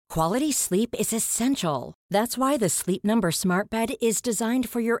Quality sleep is essential. That's why the Sleep Number Smart Bed is designed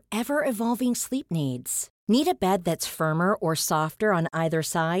for your ever-evolving sleep needs. Need a bed that's firmer or softer on either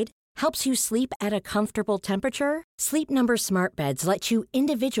side? Helps you sleep at a comfortable temperature? Sleep Number Smart Beds let you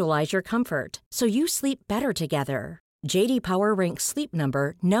individualize your comfort, so you sleep better together. J.D. Power ranks Sleep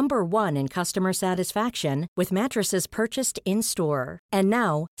Number number 1 in customer satisfaction with mattresses purchased in-store. And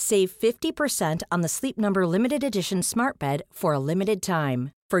now, save 50% on the Sleep Number Limited Edition Smart Bed for a limited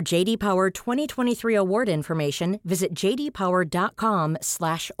time. For J.D. Power 2023 award information, visit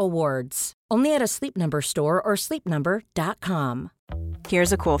jdpower.com/awards. Only at a Sleep Number store or sleepnumber.com.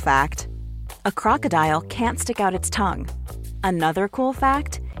 Here's a cool fact. A crocodile can't stick out its tongue. Another cool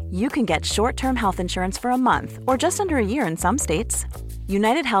fact, you can get short-term health insurance for a month or just under a year in some states.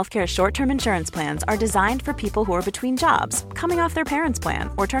 United Healthcare short-term insurance plans are designed for people who are between jobs, coming off their parents' plan,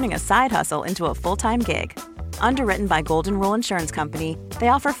 or turning a side hustle into a full-time gig. Underwritten by Golden Rule Insurance Company, they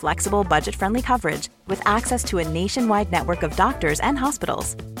offer flexible, budget-friendly coverage with access to a nationwide network of doctors and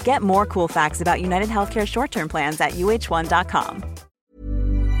hospitals. Get more cool facts about United Healthcare short-term plans at uh1.com.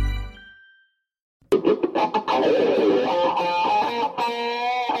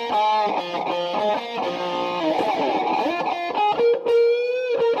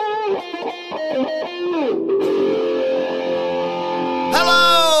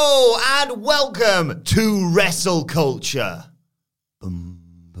 Hello and welcome to Wrestle Culture. Bum,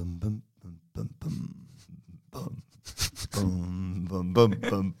 bum, bum, bum, bum, bum, bum, bum, bum,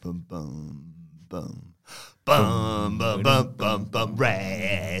 bum, bum, bum, bum. Bum, bum, bum, bum, bum,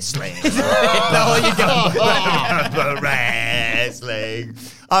 wrestling. No, you don't. Wrestling.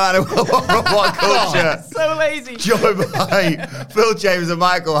 I'm at What Culture. So lazy. Joined by Phil James and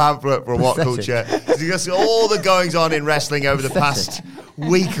Michael Hamflett from What Culture. Because all the goings on in wrestling over the past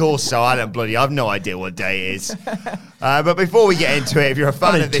week or so. I've no idea what day it is. But before we get into it, if you're a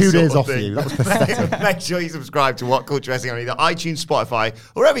fan of this 2 days sort of off thing, you. That was pathetic. make sure you subscribe to What Culture Wrestling on either iTunes, Spotify,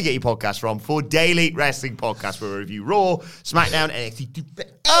 or wherever you get your podcasts from for daily wrestling podcasts where we review Raw, SmackDown, NXT,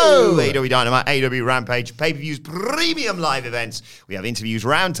 AEW Dynamite, AEW Rampage, pay-per-views, premium live events. We have interviews,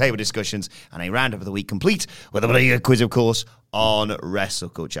 roundtable discussions, and a roundup of the week complete with a bloody quiz, of course, on Wrestle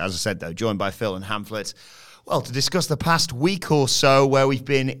Culture. As I said, though, joined by Phil and Hamflett. Well, to discuss the past week or so where we've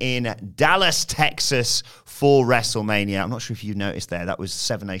been in Dallas, Texas for WrestleMania. I'm not sure if you noticed there, that was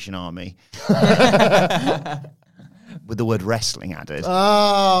Seven Nation Army. With the word wrestling added.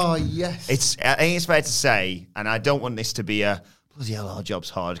 Oh, yes. I think it's fair to say, and I don't want this to be a bloody hell, our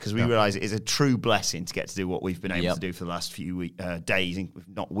job's hard, because we realise it is a true blessing to get to do what we've been able to do for the last few days, if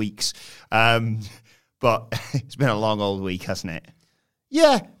not weeks. But it's been a long old week, hasn't it?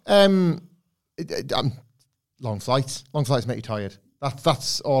 Yeah. Long flights. Long flights make you tired.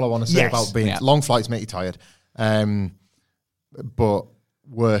 That's all I want to say about being... Long flights make you tired. But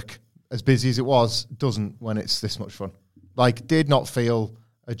work, as busy as it was, doesn't when it's this much fun. Like, did not feel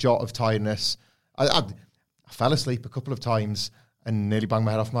a jot of tiredness. I fell asleep a couple of times and nearly banged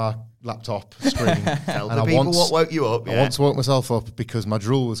my head off my laptop screen. Tell the people what woke you up. I once woke myself up because my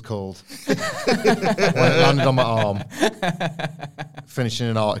drool was cold. When it landed on my arm. Finishing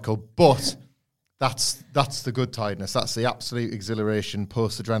an article. But that's the good tiredness. That's the absolute exhilaration,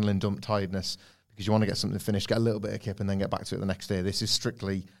 post-adrenaline dump tiredness, because you want to get something finished, get a little bit of kip, and then get back to it the next day. This is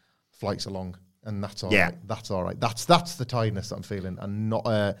strictly flights along, and that's all right. That's all right. That's the tiredness that I'm feeling, and not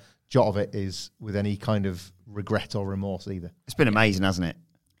a jot of it is with any kind of regret or remorse either. It's been amazing, hasn't it?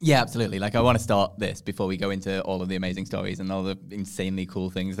 Yeah, absolutely. Like, I want to start this before we go into all of the amazing stories and all the insanely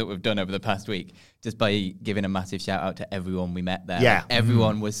cool things that we've done over the past week, just by giving a massive shout out to everyone we met there. Yeah. Like,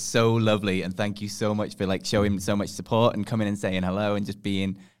 everyone was so lovely, and thank you so much for showing so much support and coming and saying hello and just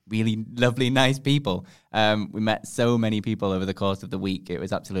being really lovely, nice people. We met so many people over the course of the week. It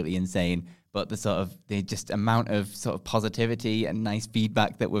was absolutely insane. But the just amount of sort of positivity and nice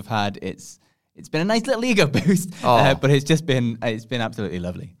feedback that we've had, it's been a nice little ego boost, but it's been absolutely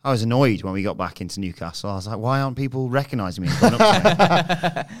lovely. I was annoyed when we got back into Newcastle. I was like, why aren't people recognising me?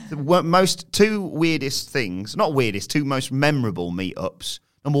 Two most memorable meetups.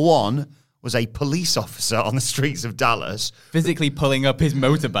 Number one was a police officer on the streets of Dallas. Physically pulling up his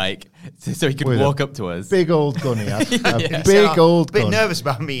motorbike so he could walk up to us. Big old gun he had. A bit nervous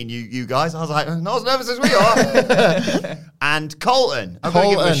about me and you guys. I was like, not as nervous as we are. And Colton. I'm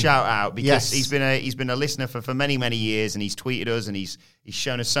going to give him a shout out because he's been a listener for many, many years, and he's tweeted us and he's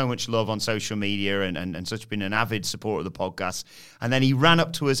shown us so much love on social media and such been an avid supporter of the podcast. And then he ran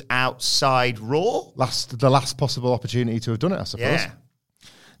up to us outside Raw. The last possible opportunity to have done it, I suppose.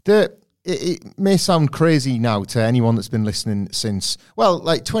 Yeah. It may sound crazy now to anyone that's been listening since,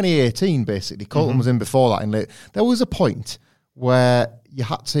 2018, basically. Colton was in before that. And there was a point where you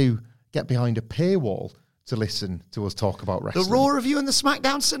had to get behind a paywall to listen to us talk about wrestling. The Raw review and the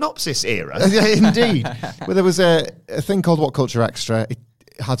SmackDown synopsis era. Yeah, indeed. Well, there was a thing called What Culture Extra. It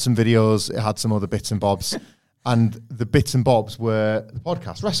had some videos, it had some other bits and bobs. And the bits and bobs were the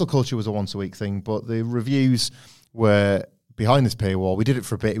podcast. Wrestle Culture was a once-a-week thing, but the reviews were behind this paywall. We did it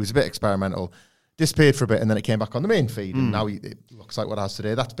for a bit. It was a bit experimental. Disappeared for a bit, and then it came back on the main feed. And now it looks like what it has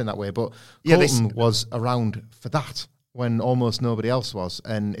today. That's been that way. But Colton was around for that when almost nobody else was.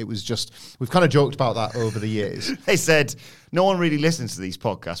 And it was just, we've kind of joked about that over the years. They said, no one really listens to these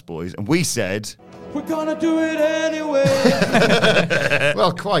podcast boys. And we said, we're gonna do it anyway.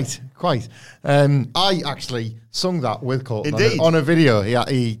 Well, quite. I actually sung that with Colton on a video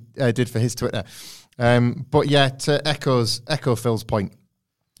he did for his Twitter. But yeah, to echo Phil's point,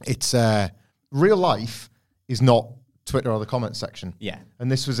 it's real life is not Twitter or the comments section. Yeah. And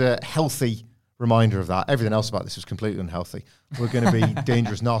this was a healthy reminder of that. Everything else about this was completely unhealthy. We're going to be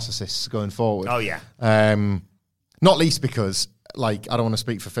dangerous narcissists going forward. oh, yeah. Not least because, like, I don't want to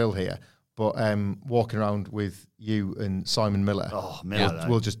speak for Phil here, but walking around with you and Simon Miller,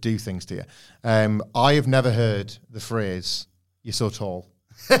 we'll just do things to you. I have never heard the phrase, "You're so tall,"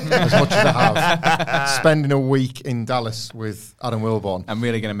 as much as I have. Spending a week in Dallas with Adam Wilborn. I'm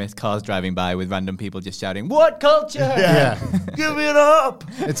really going to miss cars driving by with random people just shouting, "What culture?" Yeah. Give it up.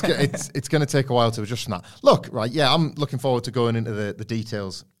 It's going to take a while to adjust from that. Look, right, yeah, I'm looking forward to going into the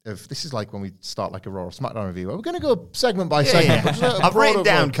details of, this is like when we start like a Raw or SmackDown review. We're going to go segment by segment. But just I've written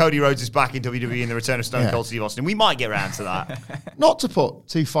down Cody Rhodes is back in WWE in the return of Stone Cold Steve Austin. We might get around to that. Not to put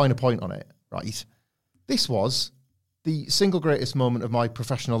too fine a point on it, right? This was the single greatest moment of my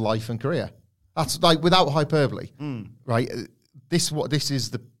professional life and career. That's like without hyperbole, right? This is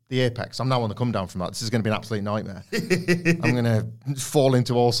the apex. I'm now on the come down from that. This is going to be an absolute nightmare. I'm going to fall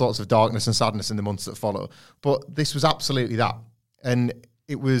into all sorts of darkness and sadness in the months that follow. But this was absolutely that. And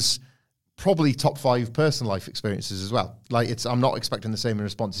it was probably top 5 personal life experiences as well. Like, I'm not expecting the same in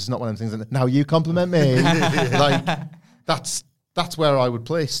response. It's not one of them things that, now you compliment me. Like, that's where I would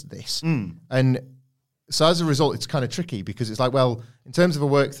place this. And so as a result, it's kind of tricky because it's like, well, in terms of a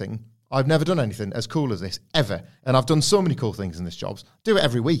work thing, I've never done anything as cool as this, ever. And I've done so many cool things in this job. Do it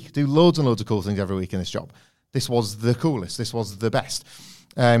every week. Do loads and loads of cool things every week in this job. This was the coolest. This was the best.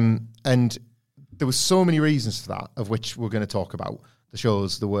 And there was so many reasons for that, of which we're going to talk about. The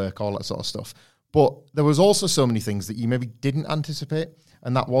shows, the work, all that sort of stuff. But there was also so many things that you maybe didn't anticipate.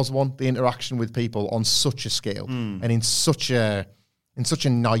 And that was one, the interaction with people on such a scale and in such a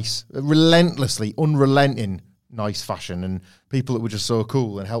nice, relentlessly, unrelenting nice fashion, and people that were just so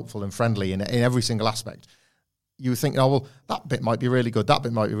cool and helpful and friendly in every single aspect. You were thinking, oh, well, that bit might be really good, that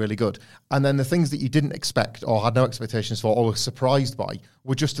bit might be really good. And then the things that you didn't expect or had no expectations for or were surprised by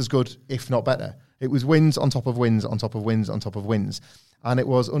were just as good, if not better. It was wins on top of wins on top of wins on top of wins. And it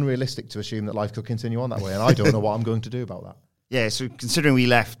was unrealistic to assume that life could continue on that way. And I don't know what I'm going to do about that. Yeah, so considering we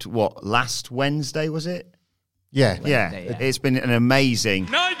left, last Wednesday, was it? Yeah. Wednesday, yeah. It's been an amazing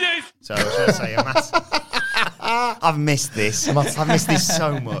 9 days. So I was going to say a massive... I've missed this. I've missed this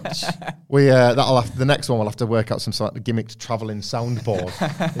so much. The next one we'll have to work out some sort of gimmicked travelling soundboard.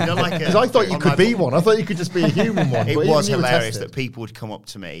 Because I thought you could be one. I thought you could just be a human one. It was hilarious that people would come up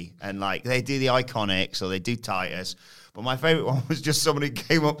to me and like they do the Iconics or they do Titus. But my favourite one was just someone who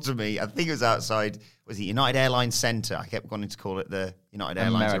came up to me. I think it was outside. Was it United Airlines Centre? I kept wanting to call it the United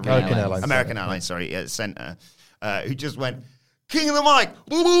Airlines. American Airlines. Sorry, Centre. Who just went, "King of the mic,"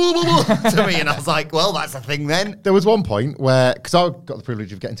 to me, and I was like, well, that's a thing then. There was one point where, because I got the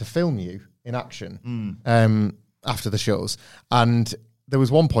privilege of getting to film you in action after the shows, and there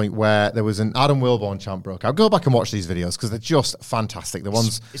was one point where there was an Adam Wilborn chant broke out. Go back and watch these videos because they're just fantastic. The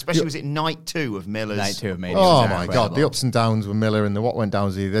ones, especially was it night 2 of Miller's? Night 2 of Mania. Oh my God, the ups and downs with Miller and the what went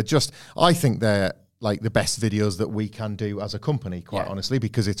downs. They're just, I think they're like the best videos that we can do as a company, quite honestly,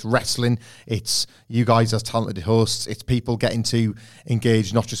 because it's wrestling, it's you guys as talented hosts, it's people getting to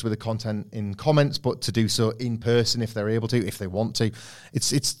engage not just with the content in comments, but to do so in person if they're able to, if they want to.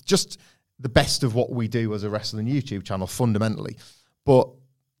 It's just the best of what we do as a wrestling YouTube channel, fundamentally. But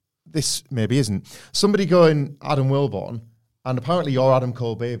this maybe isn't. Somebody going, Adam Wilborn, and apparently your Adam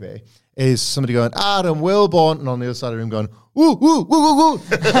Cole baby is somebody going, Adam Wilborn, and on the other side of the room going, woo, woo, woo, woo, woo.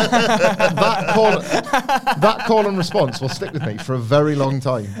 that call and response will stick with me for a very long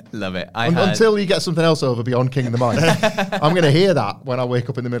time. Love it. Until you get something else over beyond King of the Mic. I'm going to hear that when I wake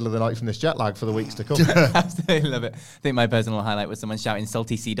up in the middle of the night from this jet lag for the weeks to come. Absolutely love it. I think my personal highlight was someone shouting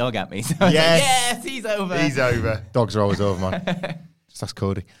 "Salty Sea Dog" at me. So yes, he's over. He's over. Dogs are always over, man. Just ask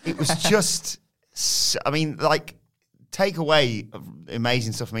Cody. It was just, I mean, like, take away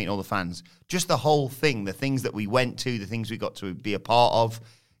amazing stuff from meeting all the fans, just the whole thing, the things that we went to, the things we got to be a part of,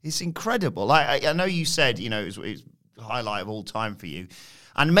 it's incredible. Like I know you said, it's a highlight of all time for you.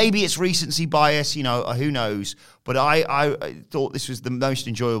 And maybe it's recency bias, who knows. But I thought this was the most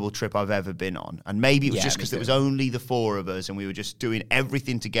enjoyable trip I've ever been on. And maybe it was just because it was only the four of us and we were just doing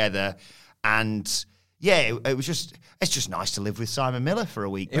everything together. And it's just nice to live with Simon Miller for a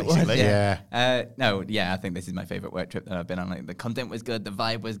week, basically. I think this is my favorite work trip that I've been on. Like, the content was good, the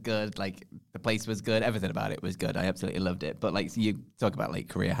vibe was good, like the place was good, everything about it was good. I absolutely loved it. But like, so you talk about like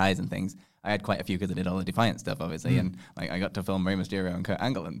career highs and things. I had quite a few because I did all the Defiant stuff, obviously, and like I got to film Rey Mysterio and Kurt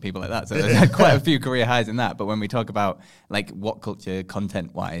Angle and people like that. So I had quite a few career highs in that. But when we talk about like what culture,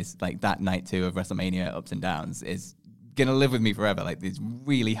 content-wise, like that night 2 of WrestleMania ups and downs is gonna live with me forever. Like, it's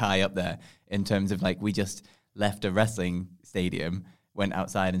really high up there in terms of like we just left a wrestling stadium, went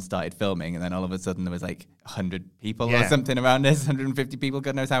outside and started filming, and then all of a sudden there was like 100 people or something around us, 150 people,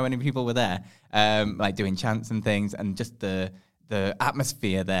 God knows how many people were there, like doing chants and things, and just the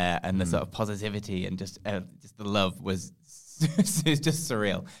atmosphere there and the sort of positivity and just the love was it's just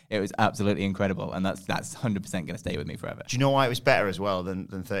surreal. It was absolutely incredible, and that's 100% going to stay with me forever. Do you know why it was better as well than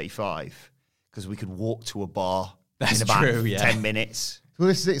 35? Because we could walk to a bar in about true, 10 minutes. Well,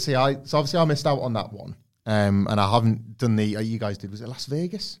 this is it. See, so obviously I missed out on that one, and I haven't done you guys did. Was it Las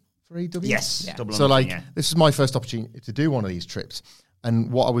Vegas for AEW? Yes. Yeah. Double So London, this is my first opportunity to do one of these trips, and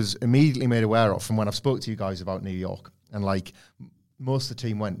what I was immediately made aware of from when I've spoke to you guys about New York, and like most of the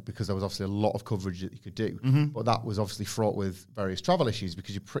team went because there was obviously a lot of coverage that you could do, but that was obviously fraught with various travel issues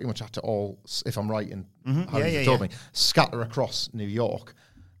because you pretty much had to all, if I'm right in how you told me, scatter across New York.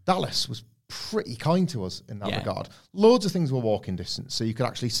 Dallas was pretty kind to us in that regard. Loads of things were walking distance, so you could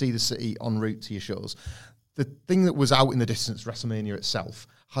actually see the city en route to your shows. The thing that was out in the distance, WrestleMania itself,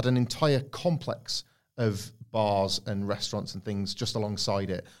 had an entire complex of bars and restaurants and things just alongside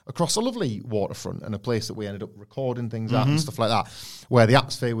it across a lovely waterfront and a place that we ended up recording things at and stuff like that, where the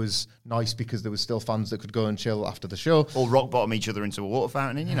atmosphere was nice because there was still fans that could go and chill after the show. Or rock bottom each other into a water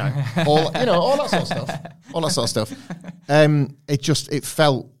fountain, all that sort of stuff. All that sort of stuff. It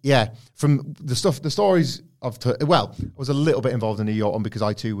felt, from the stories I was a little bit involved in New York one because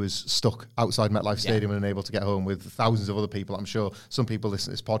I too was stuck outside MetLife Stadium and unable to get home with thousands of other people. I'm sure some people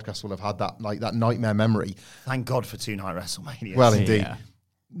listening to this podcast will have had that nightmare memory. Thank God for 2-night WrestleMania. Well, indeed. Yeah.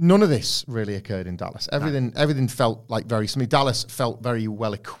 None of this really occurred in Dallas. Everything felt like very similar. Dallas felt very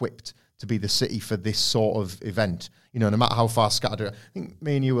well equipped to be the city for this sort of event. No matter how far scattered. I think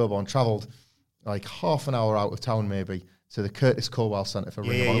me and you, Wilborn, travelled like half an hour out of town maybe to the Curtis Colwell Centre for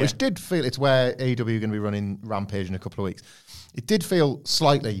Ring of Honor, which did feel, it's where AEW are going to be running Rampage in a couple of weeks. It did feel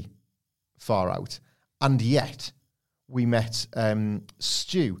slightly far out, and yet we met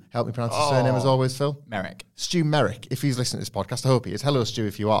Stu. Help me pronounce his surname as always, Phil. Merrick. Stu Merrick, if he's listening to this podcast, I hope he is. Hello, Stu,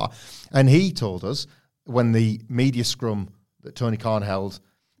 if you are. And he told us when the media scrum that Tony Khan held,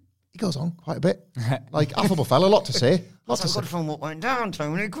 he goes on quite a bit. Like, affable fella, a lot to say. I've got from what went down,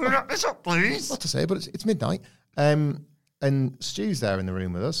 Tony. Can we wrap this up, please? A lot to say, but it's midnight. And Stu's there in the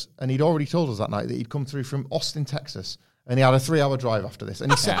room with us, and he'd already told us that night that he'd come through from Austin, Texas, and he had a 3-hour drive after this.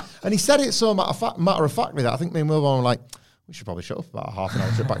 And he said it so matter of factly that I think me and Wilborn were like, we should probably shut up about a half an hour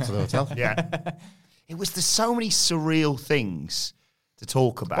trip back to the hotel. Yeah. There's so many surreal things to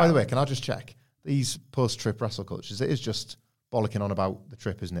talk about. By the way, can I just check? These post-trip wrestle cultures, it is just bollocking on about the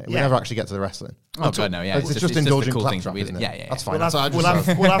trip, isn't it? We never actually get to the wrestling. Oh, God, no, yeah. It's just indulging cool things claptrap, isn't it? Yeah. That's fine.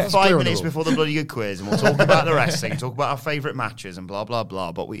 We'll have 5 minutes before the bloody good quiz, and we'll talk about the wrestling, talk about our favourite matches, and blah, blah,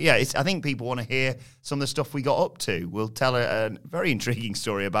 blah. But I think people want to hear some of the stuff we got up to. We'll tell a very intriguing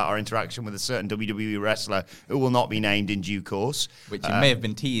story about our interaction with a certain WWE wrestler who will not be named in due course. Which you may have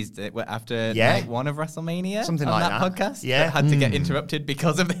been teased after night 1 of WrestleMania. Something on like that podcast. Yeah. That had to get interrupted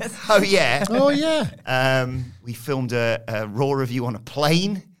because of this. Oh, yeah. Oh, yeah. We filmed a Raw review on a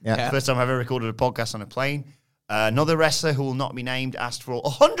plane. Yeah. First time I've ever recorded a podcast on a plane. Another wrestler who will not be named asked for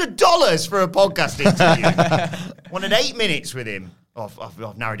 $100 for a podcast interview. Wanted 8 minutes with him.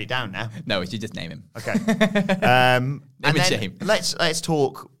 I've narrowed it down now. No, we should just name him. Okay. And then shame. let's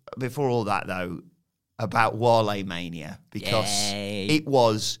talk before all that though about Wale Mania because it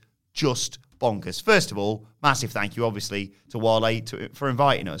was just bonkers. First of all, massive thank you obviously to Wale for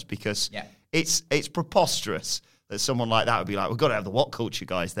inviting us because it's preposterous that someone like that would be like, we've got to have the What Culture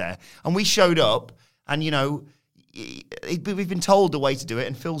guys there. And we showed up, and, we've been told the way to do it,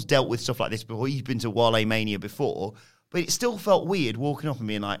 and Phil's dealt with stuff like this before. He's been to Wale Mania before, but it still felt weird walking up and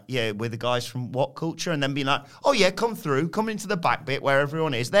being like, yeah, we're the guys from What Culture, and then being like, oh, yeah, come into the back bit where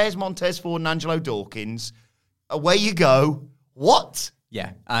everyone is. There's Montez Ford and Angelo Dawkins. Away you go. What?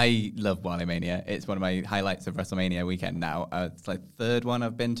 Yeah, I love Wally Mania. It's one of my highlights of WrestleMania weekend now. It's like the third one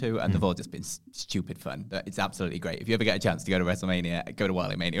I've been to, and they've all just been stupid fun. It's absolutely great. If you ever get a chance to go to WrestleMania, go to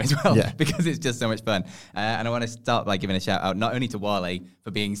Wally Mania as well, because it's just so much fun. And I want to start by giving a shout out not only to Wally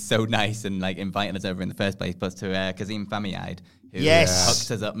for being so nice and like inviting us over in the first place, but to Kazim Famiyide, who hooked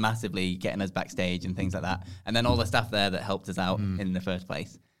us up massively, getting us backstage and things like that. And then all the staff there that helped us out in the first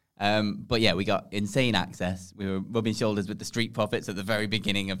place. But yeah, we got insane access. We were rubbing shoulders with the Street Profits at the very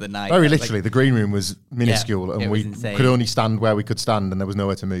beginning of the night. Very literally, the green room was minuscule, and we insane. could only stand where we could stand, and there was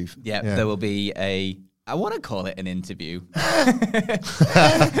nowhere to move. Yeah, there will be I want to call it an interview.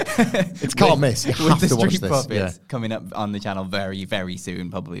 It's can't miss. You have to watch Street this. Profits coming up on the channel very, very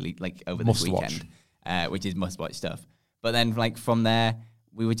soon, probably like over this weekend, which is must-watch stuff. But then, like from there,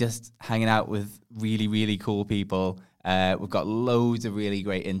 we were just hanging out with really, really cool people. We've got loads of really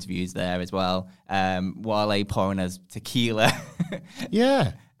great interviews there as well. Wale pouring us tequila.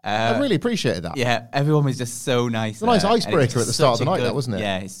 I really appreciated that. Yeah, everyone was just so nice. It's a nice icebreaker at the start of the night, wasn't it?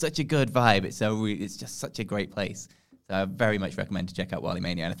 Yeah, it's such a good vibe. It's just such a great place. So I very much recommend to check out Wally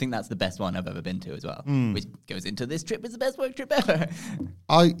Mania, and I think that's the best one I've ever been to as well, which goes into this trip is the best work trip ever.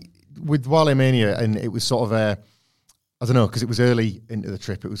 With Wally Mania, and it was sort of I don't know, because it was early into the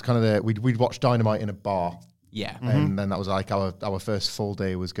trip. It was kind of we'd watched Dynamite in a bar. Yeah. And then that was like our first full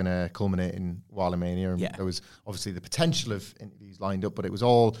day was going to culminate in Wally Mania. And there was obviously the potential of interviews lined up, but it was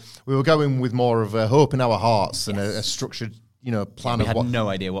all, we were going with more of a hope in our hearts and a structured, plan we of what. We had no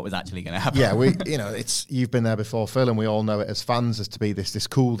idea what was actually going to happen. Yeah, you've been there before, Phil, and we all know it as fans as to be this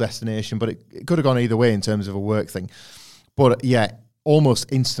cool destination, but it could have gone either way in terms of a work thing. But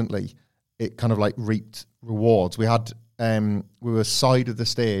almost instantly, it kind of like reaped rewards. We had, we were side of the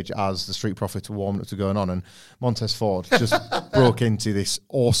stage as the Street Profits were warming up to going on, and Montez Ford just broke into this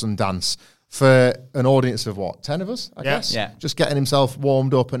awesome dance for an audience of 10 of us, I guess? Yeah. Just getting himself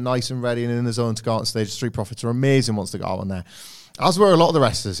warmed up and nice and ready and in the zone to go out on stage. Street Profits are amazing once they got out on there. As were a lot of the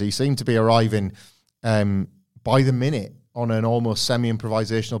wrestlers, who seemed to be arriving by the minute on an almost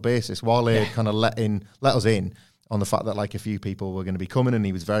semi-improvisational basis. Wale kind of let us in on the fact that like a few people were going to be coming, and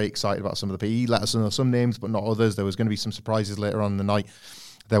he was very excited about some of the people. He let us know some names, but not others. There was going to be some surprises later on in the night.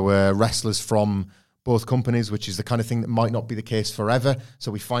 There were wrestlers from both companies, which is the kind of thing that might not be the case forever.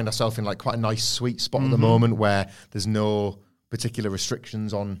 So we find ourselves in like quite a nice sweet spot at the moment where there's no particular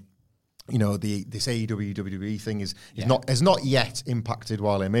restrictions on, this AEW WWE thing has not yet impacted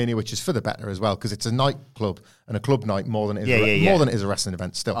Wale Mania, which is for the better as well, because it's a nightclub and a club night more than it is a wrestling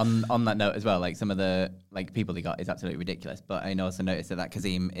event still. On that note as well, like some of the people they got is absolutely ridiculous. But I also noticed that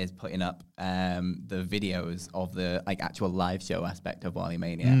Kazim is putting up the videos of the actual live show aspect of Wally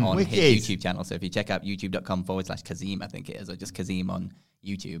Mania on his YouTube channel. So if you check out youtube.com/Kazim, I think it is, or just Kazim on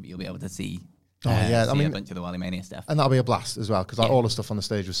YouTube, you'll be able to see. A bunch of the Wally Mania stuff. And that'll be a blast as well, because all the stuff on the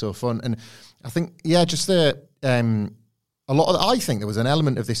stage was so fun. And I think, just a lot of I think there was an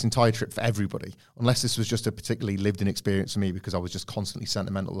element of this entire trip for everybody, unless this was just a particularly lived-in experience for me, because I was just constantly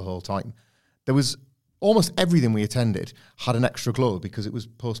sentimental the whole time. There was almost everything we attended had an extra glow because it was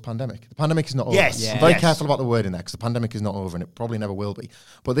post-pandemic. The pandemic is not over. I'm very careful about the word in there, because the pandemic is not over, and it probably never will be.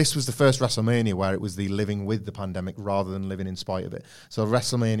 But this was the first WrestleMania where it was the living with the pandemic rather than living in spite of it. So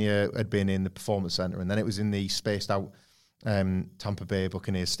WrestleMania had been in the Performance Center, and then it was in the spaced out Tampa Bay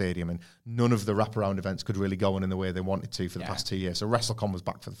Buccaneers Stadium, and none of the wraparound events could really go on in the way they wanted to for the past 2 years. So WrestleCon was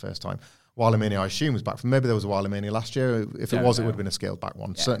back for the first time. Wally Mania, I assume, was back. Maybe there was a Wally Mania last year. If it was, it would have been a scaled back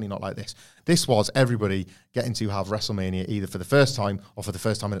one. Yeah. Certainly not like this. This was everybody getting to have WrestleMania either for the first time or for the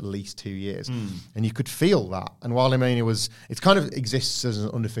first time in at least 2 years. And you could feel that. And Wally Mania it kind of exists as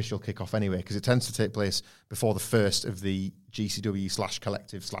an unofficial kickoff anyway, because it tends to take place before the first of the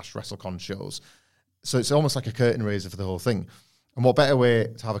GCW/collective/WrestleCon shows. So it's almost like a curtain raiser for the whole thing. And what better way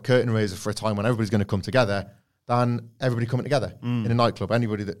to have a curtain raiser for a time when everybody's going to come together than everybody coming together in a nightclub.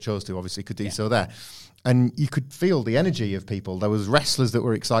 Anybody that chose to obviously could do so there. And you could feel the energy of people. There was wrestlers that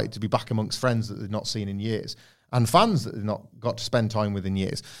were excited to be back amongst friends that they'd not seen in years, and fans that they'd not got to spend time with in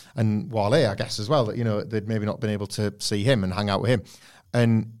years. And Wale, I guess, as well, that they'd maybe not been able to see him and hang out with him.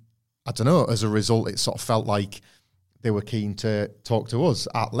 And I don't know, as a result, it sort of felt like they were keen to talk to us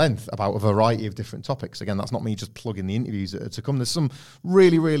at length about a variety of different topics. Again, that's not me just plugging the interviews that are to come. There's some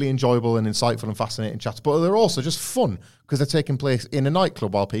really, really enjoyable and insightful and fascinating chats, but they're also just fun because they're taking place in a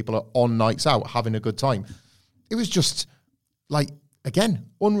nightclub while people are on nights out having a good time. It was just, again,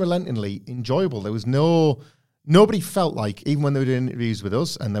 unrelentingly enjoyable. There was nobody felt like, even when they were doing interviews with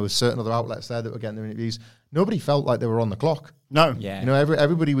us, and there was certain other outlets there that were getting their interviews, nobody felt like they were on the clock. No. Yeah. You know,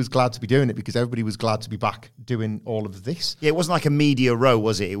 everybody was glad to be doing it because everybody was glad to be back doing all of this. Yeah, it wasn't like a media row,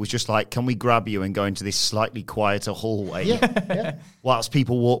 was it? It was just like, can we grab you and go into this slightly quieter hallway? Yeah. Whilst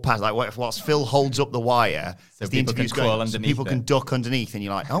people walk past, like whilst Phil holds up the wire, So as the people can interview's crawl going, so underneath people can it. duck underneath, and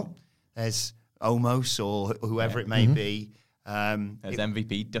you're like, oh, there's Omos or whoever it may be. There's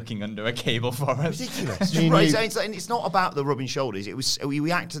MVP ducking under a cable for us. Ridiculous. Me and Right, you- it's not about the rubbing shoulders. It was we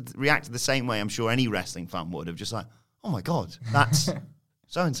reacted the same way I'm sure any wrestling fan would have, just like, oh my god, that's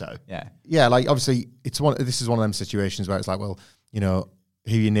so and so. Yeah. Yeah, like obviously this is one of them situations where it's like, well, you know,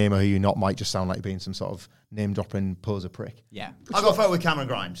 who you name or who you not might just sound like you're being some sort of name dropping poser prick. Yeah. I got a photo with Cameron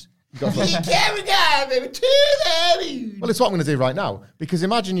Grimes. Well, it's what I'm going to do right now. Because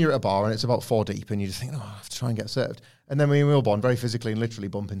imagine you're at a bar and it's about 4 deep and you just think, oh, I have to try and get served. And then me and Wilborn very physically and literally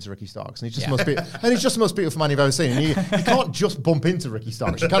bump into Ricky Starks. And he's just the most beautiful man you've ever seen. And you can't just bump into Ricky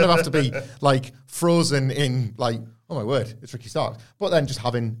Starks. You kind of have to be like frozen in like, oh my word, it's Ricky Starks. But then just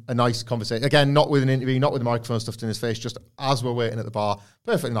having a nice conversation. Again, not with an interview, not with the microphone stuffed in his face, just as we're waiting at the bar.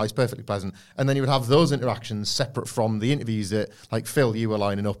 Perfectly nice, perfectly pleasant. And then you would have those interactions separate from the interviews that, like Phil, you were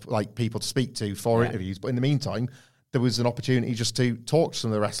lining up like people to speak to for interviews. But in the meantime, there was an opportunity just to talk to some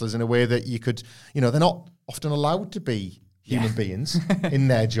of the wrestlers in a way that you could, you know, they're not often allowed to be human beings in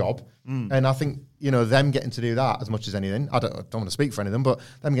their job. And I think, you know, them getting to do that as much as anything, I don't want to speak for any of them, but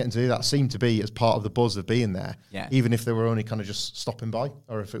them getting to do that seemed to be as part of the buzz of being there. Yeah. Even if they were only kind of just stopping by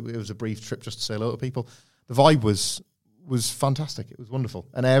or if it was a brief trip just to say hello to people. The vibe was fantastic. It was wonderful.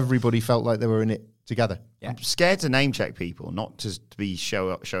 And everybody felt like they were in it together. Yeah. I'm scared to name check people, not to be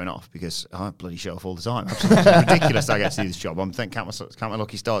showing off, because I bloody show off all the time. Absolutely ridiculous that I get to do this job. I'm thinking count my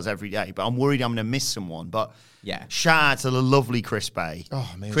lucky stars every day, but I'm worried I'm going to miss someone. But Yeah. shout out to the lovely Chris Bay.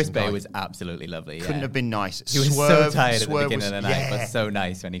 Oh, amazing. Chris Bay guy. was absolutely lovely. Couldn't have been nice. He was so Swerve- tired at the Swerve beginning was- of the night, yeah. but so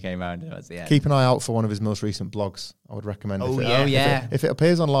nice when he came around towards the end. Keep an eye out for one of his most recent blogs. I would recommend. Oh, if it, yeah. Oh, yeah. If it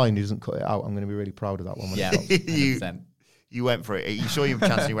appears online, he doesn't cut it out. I'm going to be really proud of that one. When Yeah. it drops. 100%. You went for it. You saw your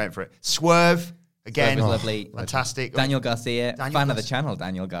chance and you went for it. Swerve, again. Swerve was lovely. Fantastic. Daniel Garcia, Daniel fan of the Garcia. channel,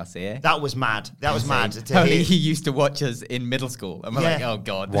 Daniel Garcia. That was mad. That was mad. To Only hear he used to watch us in middle school. And we're Yeah. like, oh,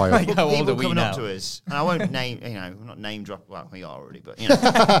 God. Wild. Like, how old people are we coming now? up to us, and I won't name, not name drop. Well, we are already, but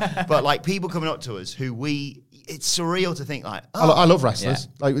but like people coming up to us who it's surreal to think like, I love wrestlers.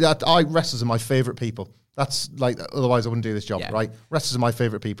 Like that, wrestlers are my favorite people. That's like, otherwise I wouldn't do this job, Yeah. right? Wrestlers are my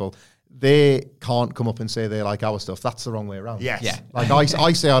favorite people. They can't come up and say they like our stuff. That's the wrong way around. yes, Yeah. Like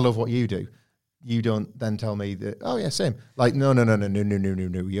I say I love what you do. You don't then tell me that, oh yeah, same. Like, no.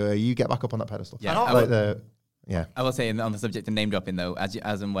 You get back up on that pedestal. Yeah, Yeah. I will say on the subject of name dropping though, as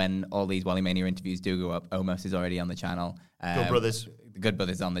and when all these Wally Mania interviews do go up, Omos is already on the channel. Good Brothers. The Good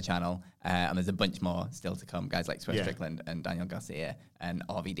Brothers on the channel, and there's a bunch more still to come. Guys like Swift Yeah. Strickland and Daniel Garcia and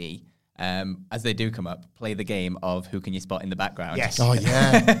RVD. As they do come up, play the game of who can you spot in the background. Yes. Oh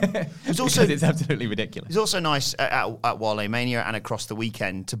yeah. It's also Because it's absolutely ridiculous. It's also nice at Wale Mania and across the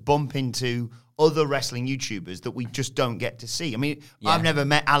weekend to bump into other wrestling YouTubers that we just don't get to see. I mean, Yeah. I've never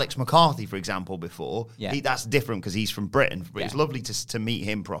met Alex McCarthy, for example, before. Yeah. That's different because he's from Britain. But it's Yeah. lovely to meet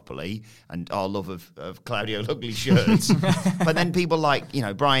him properly and our love of Claudio Ugly shirts. But then people like,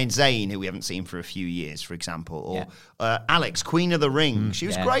 Brian Zane, who we haven't seen for a few years, for example, or Alex, Queen of the Ring. She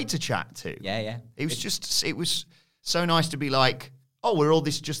was Yeah. great to chat to. Yeah. It was so nice to be like, oh, we're all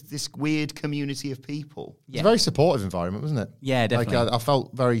this weird community of people. It's a very supportive environment, wasn't it? Yeah, definitely. Like I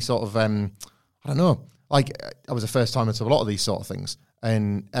felt very sort of, I don't know, like I was a first timer to a lot of these sort of things,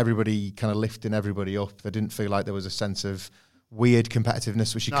 and everybody kind of lifting everybody up. There didn't feel like there was a sense of weird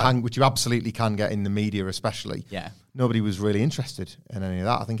competitiveness, which you absolutely can get in the media, especially. Yeah. Nobody was really interested in any of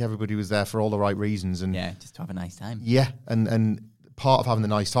that. I think everybody was there for all the right reasons, and Yeah, just to have a nice time. and part of having the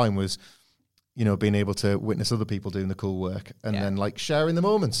nice time was, being able to witness other people doing the cool work and then like sharing the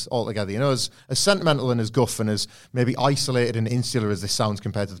moments all together. As sentimental and as guff and as maybe isolated and insular as this sounds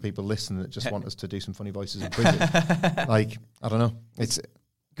compared to the people listening that just want us to do some funny voices and quizzes. Like, I don't know. It's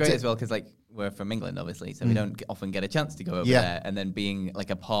Great as well because we're from England, obviously, so we don't often get a chance to go over Yeah. there. And then being like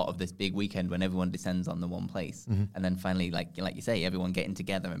a part of this big weekend when everyone descends on the one place, and then finally, like you say, everyone getting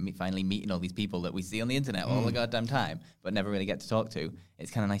together and finally meeting all these people that we see on the internet all the goddamn time, but never really get to talk to.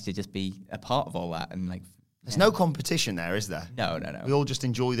 It's kind of nice to just be a part of all that and like. There's no competition there, is there? No. We all just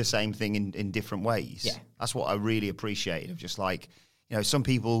enjoy the same thing in different ways. Yeah. That's what I really appreciate of just like, some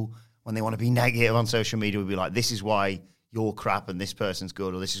people, when they want to be negative on social media, will be like, this is why you're crap and this person's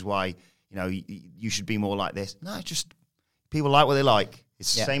good, or this is why, you should be more like this. No, it's just people like what they like.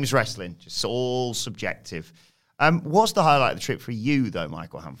 It's the same as wrestling, just all subjective. What's the highlight of the trip for you, though,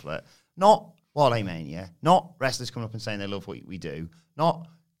 Michael Hamflett? Not Wale Mania, not wrestlers coming up and saying they love what we do, not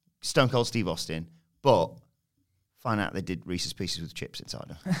Stone Cold Steve Austin, but find out they did Reese's Pieces with chips inside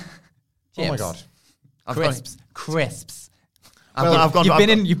them. Oh my God. Crisps.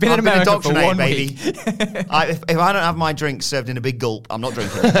 You've been in America for 1 baby. week. if I don't have my drink served in a big gulp, I'm not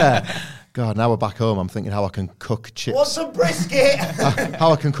drinking it. God, now we're back home. I'm thinking how I can cook chips. Want some brisket?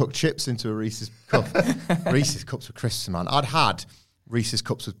 How I can cook chips into a Reese's cup. Reese's cups with crisps, man. I'd had Reese's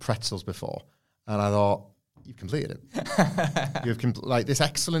cups with pretzels before, and I thought, you've completed it. You've like this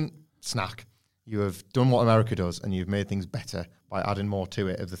excellent snack. You have done what America does, and you've made things better by adding more to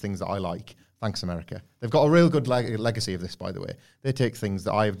it of the things that I like. Thanks, America. They've got a real good legacy of this, by the way. They take things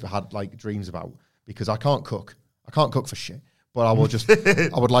that I've had like dreams about because I can't cook. I can't cook for shit. But I will just,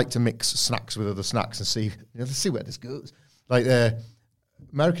 I would like to mix snacks with other snacks and see, let's see where this goes. Like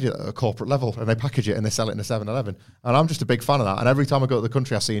America did it at a corporate level, and they package it and they sell it in a 7-Eleven. And I'm just a big fan of that. And every time I go to the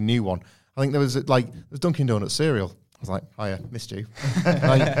country, I see a new one. I think there's Dunkin' Donuts cereal. I was like, oh yeah, missed you.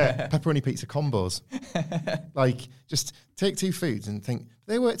 Like pepperoni pizza combos. Like just take two foods and think,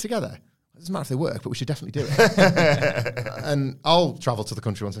 they work together. It doesn't matter if they work, but we should definitely do it. And I'll travel to the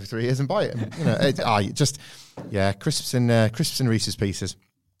country once every 3 years and buy it. Crisps and Reese's Pieces.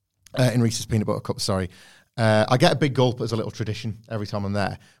 In Reese's Peanut Butter Cups, sorry. I get a big gulp as a little tradition every time I'm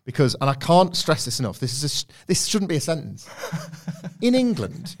there because, and I can't stress this enough, this shouldn't be a sentence. In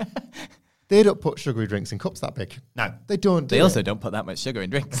England, they don't put sugary drinks in cups that big. No. They don't do They also don't put that much sugar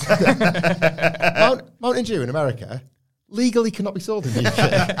in drinks. Mountain Dew in America legally cannot be sold in the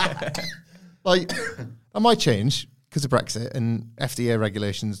UK. Like, that might change because of Brexit and FDA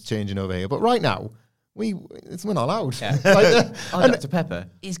regulations changing over here. But right now, we're not allowed. Yeah. Dr. Pepper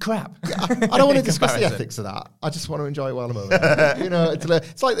is crap. I don't want to discuss the ethics of that. I just want to enjoy it while I'm over there.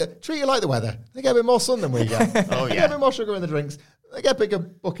 It's like treat it like the weather. They get a bit more sun than we get. Oh, They yeah. get a bit more sugar in the drinks. They get bigger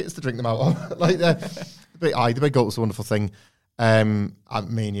buckets to drink them out of. Like the big gulp's a wonderful thing. Me and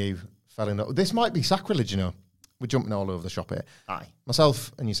you fell in love. This might be sacrilege, We're jumping all over the shop here. Aye.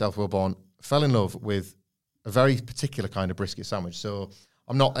 Myself and yourself, Wilborn, fell in love with a very particular kind of brisket sandwich. So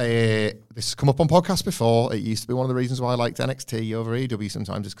I'm not this has come up on podcasts before. It used to be one of the reasons why I liked NXT over AEW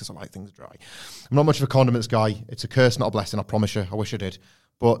sometimes is because I like things dry. I'm not much of a condiments guy. It's a curse, not a blessing, I promise you. I wish I did.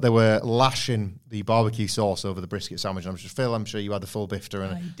 But they were lashing the barbecue sauce over the brisket sandwich. And Phil, I'm sure you had the full bifter.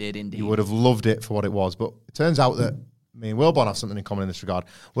 And I did indeed. You would have loved it for what it was. But it turns out that me and Wilborn have something in common in this regard.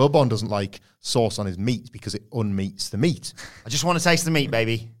 Wilborn doesn't like sauce on his meat because it unmeats the meat. I just want to taste the meat,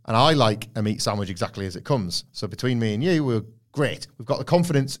 baby. And I like a meat sandwich exactly as it comes. So between me and you, we're great. We've got the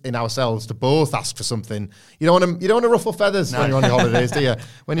confidence in ourselves to both ask for something. You don't want to ruffle feathers when you're on your holidays, do you?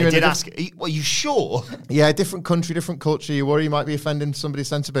 When you're Are you sure? Yeah, different country, different culture. You worry you might be offending somebody's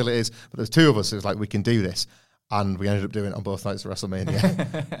sensibilities. But there's two of us who's like, we can do this. And we ended up doing it on both nights of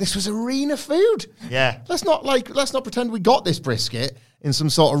WrestleMania. This was arena food. Yeah. Let's not pretend we got this brisket in some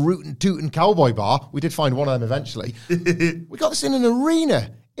sort of rootin' tootin' cowboy bar. We did find one of them eventually. We got this in an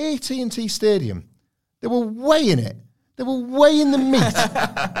arena, AT&T Stadium. They were weighing it. They were weighing the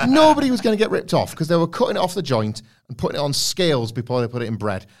meat. Nobody was going to get ripped off because they were cutting it off the joint and putting it on scales before they put it in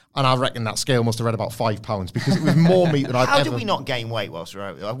bread. And I reckon that scale must have read about 5 pounds because it was more meat than I've ever... How did we not gain weight whilst we were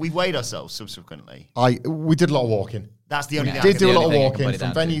out? We weighed ourselves subsequently. We did a lot of walking. That's the only We thing. did do a lot of thing you can walking put it from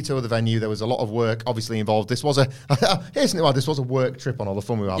down venue to other venue. There was a lot of work obviously involved. This was this was a work trip on all the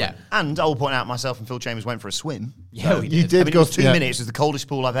fun we were having. Yeah. And I will point out myself and Phil Chambers went for a swim. Yeah, we You did. did It go was 2 yeah. minutes. It was the coldest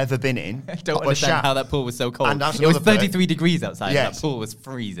pool I've ever been in. I don't But understand shout- how that pool was so cold. And that's It was another perk. 33 degrees outside. Yes. That pool was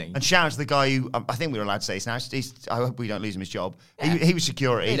freezing. And shout out to the guy who, I think we were allowed to say this now. I hope we don't lose him his job. He was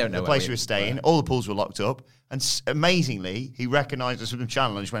security. They don't know The where place we we were staying. All the pools were locked up. And amazingly, he recognised us from the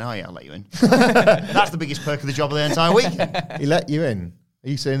channel and just went, oh yeah, I'll let you in. That's the biggest perk of the job of the entire week. He let you in. Are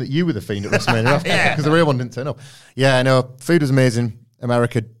you saying that you were the fiend at WrestleMania after? Yeah. Because the real one didn't turn up. Yeah, no, food was amazing.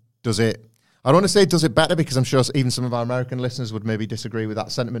 America does it. I don't want to say it does it better because I'm sure even some of our American listeners would maybe disagree with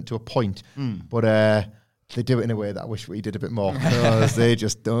that sentiment to a point. But they do it in a way that I wish we did a bit more. Because they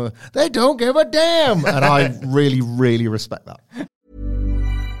just don't. They don't give a damn. And I really, really respect that.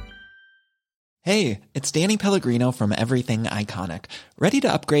 Hey, it's Danny Pellegrino from Everything Iconic. Ready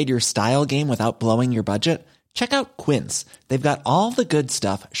to upgrade your style game without blowing your budget? Check out Quince. They've got all the good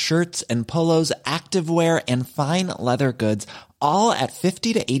stuff, shirts and polos, activewear, and fine leather goods, all at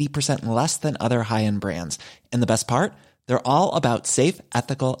 50 to 80% less than other high-end brands. And the best part? They're all about safe,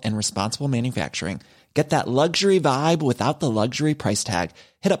 ethical, and responsible manufacturing. Get that luxury vibe without the luxury price tag.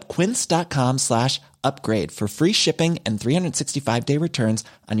 Hit up quince.com/upgrade for free shipping and 365-day returns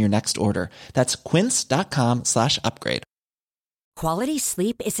on your next order. That's quince.com/upgrade. Quality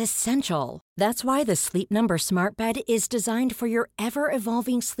sleep is essential. That's why the Sleep Number Smart Bed is designed for your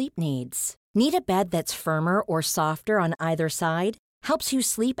ever-evolving sleep needs. Need a bed that's firmer or softer on either side? helps you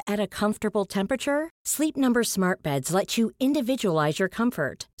sleep at a comfortable temperature? Sleep Number Smart Beds let you individualize your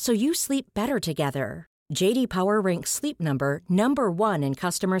comfort so you sleep better together. J.D. Power ranks Sleep Number number 1 in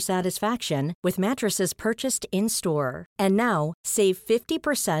customer satisfaction with mattresses purchased in-store. And now, save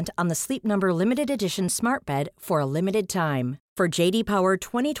 50% on the Sleep Number Limited Edition Smart Bed for a limited time. For J.D. Power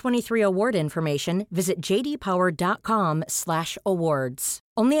 2023 award information, visit jdpower.com/awards.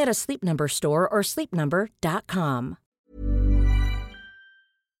 Only at a Sleep Number store or sleepnumber.com.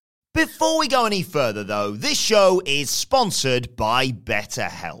 Before we go any further, though, this show is sponsored by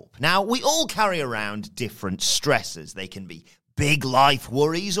BetterHelp. Now, we all carry around different stressors. They can be big life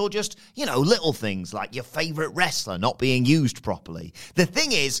worries or just, little things like your favorite wrestler not being used properly. The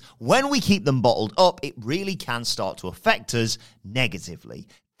thing is, when we keep them bottled up, it really can start to affect us negatively.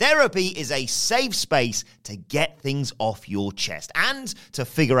 Therapy is a safe space to get things off your chest and to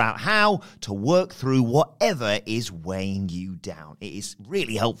figure out how to work through whatever is weighing you down. It is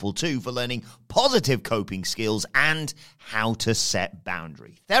really helpful too for learning positive coping skills and how to set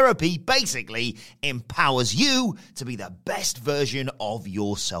boundaries. Therapy basically empowers you to be the best version of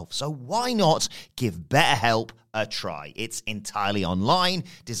yourself. So why not give BetterHelp a try? It's entirely online,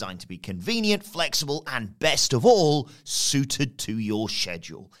 designed to be convenient, flexible, and best of all, suited to your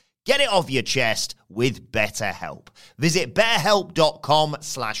schedule. Get it off your chest with BetterHelp. Visit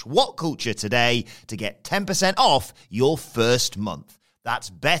betterhelp.com/whatculture today to get 10% off your first month.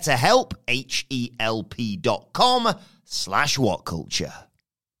 That's BetterHelp, HELP.com/whatculture.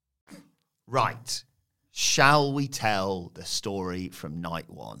 Right. Shall we tell the story from night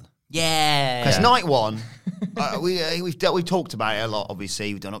one? Yeah. Because night one, we've talked about it a lot,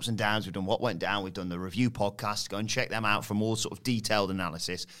 obviously. We've done ups and downs. We've done what went down. We've done the review podcast. Go and check them out for more sort of detailed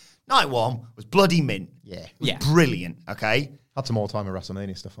analysis. Night one was bloody mint. Yeah. It was brilliant, okay? Had some all-time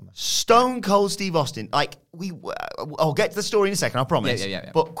WrestleMania stuff on there. Stone Cold Steve Austin. I'll get to the story in a second, I promise.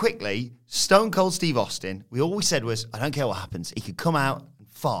 Yeah. But quickly, Stone Cold Steve Austin, we always said was, I don't care what happens. He could come out and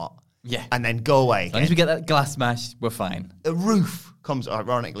fart. Yeah. And then go away As long as we get that glass smash, we're fine. The roof comes,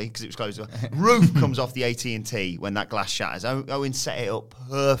 ironically, because it was closed, roof comes off the AT&T when that glass shatters. Owen set it up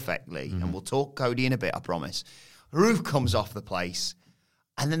perfectly, and we'll talk Cody in a bit, I promise. The roof comes off the place,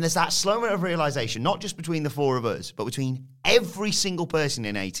 and then there's that slow moment of realization, not just between the four of us, but between every single person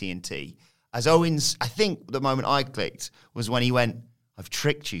in AT&T. As Owens, I think the moment I clicked was when he went, I've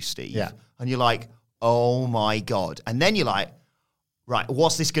tricked you, Steve. Yeah. And you're like, oh my God. And then you're like, right,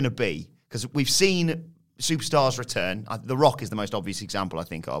 what's this going to be? Because we've seen Superstars return. The Rock is the most obvious example I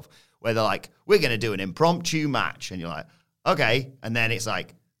think of, where they're like, we're going to do an impromptu match. And you're like, okay. And then it's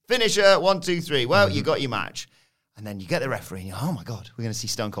like, finisher, 1, 2, 3. Well, you got your match. And then you get the referee and you're like, oh my God, we're going to see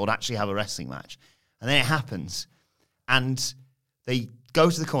Stone Cold actually have a wrestling match. And then it happens. And they go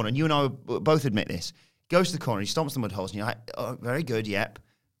to the corner, and you and I both admit this. He goes to the corner, he stomps the mud holes, and you're like, oh, very good, yep.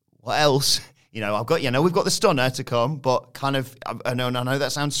 What else? We've got the stunner to come, but kind of, I know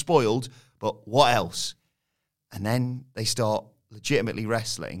that sounds spoiled, but what else? And then they start legitimately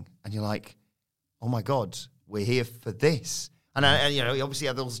wrestling, and you're like, oh my God, we're here for this. And he obviously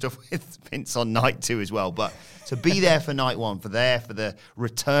had all the stuff with Vince on night 2 as well, but to be there for night 1, for the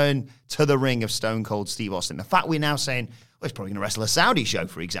return to the ring of Stone Cold Steve Austin, the fact we're now saying, well, he's probably going to wrestle a Saudi show,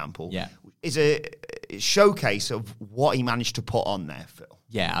 for example, is a showcase of what he managed to put on there, Phil.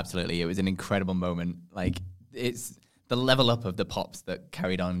 Yeah, absolutely. It was an incredible moment. Like, it's the level up of the pops that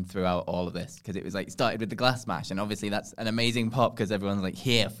carried on throughout all of this, because it was like started with the glass smash, and obviously that's an amazing pop because everyone's like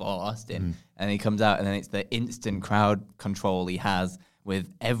here for Austin, and he comes out, and then it's the instant crowd control he has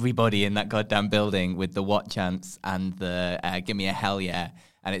with everybody in that goddamn building with the what chants and the give me a hell yeah.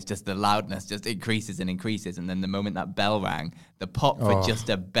 And it's just the loudness just increases and increases. And then the moment that bell rang, the pop for just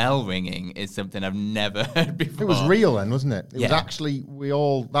a bell ringing is something I've never heard before. It was real then, wasn't it? It was actually,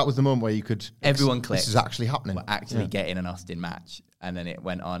 that was the moment where you could... Everyone clicked. This is actually happening. We're actually getting an Austin match. And then it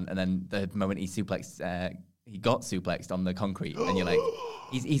went on. And then the moment he got suplexed on the concrete. And you're like,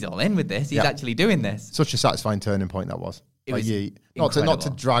 he's all in with this. He's actually doing this. Such a satisfying turning point that was. It was not to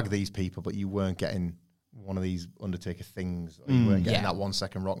drag these people, but you weren't getting one of these Undertaker things. Or you weren't getting that 1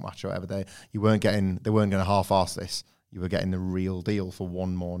 second Rock match or whatever. They weren't going to half-arse this. You were getting the real deal for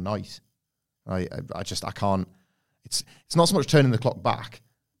one more night. I can't. It's not so much turning the clock back,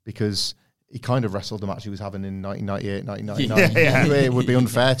 because he kind of wrestled the match he was having in 1998, 1999. It would be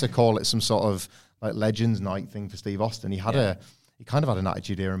unfair to call it some sort of like Legends night thing for Steve Austin. He kind of had an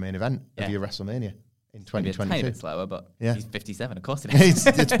Attitude Era main event of your WrestleMania in 2022. Maybe a bit slower, but he's 57, of course it is.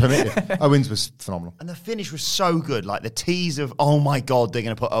 it's permitted. Owens was phenomenal. And the finish was so good. Like the tease of, oh my God, they're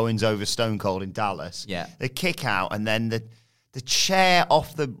going to put Owens over Stone Cold in Dallas. Yeah. The kick out, and then the chair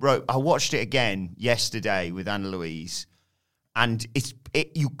off the rope. I watched it again yesterday with Anna Louise, And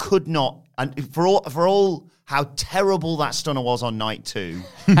you could not, and for all how terrible that stunner was on night 2,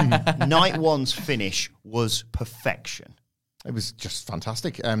 night 1's finish was perfection. It was just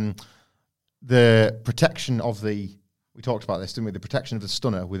fantastic. The protection of we talked about this, didn't we? The protection of the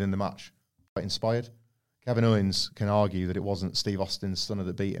stunner within the match, quite inspired. Kevin Owens can argue that it wasn't Steve Austin's stunner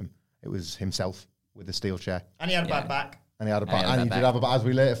that beat him. It was himself with the steel chair. And he had a bad back. And he had a bad back. And he did have a bad, as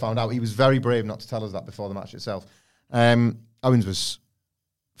we later found out. He was very brave not to tell us that before the match itself. Owens was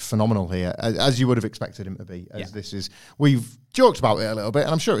phenomenal here, as you would have expected him to be. We've joked about it a little bit,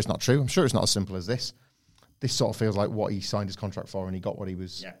 and I'm sure it's not true. I'm sure it's not as simple as this. This sort of feels like what he signed his contract for, and he got what he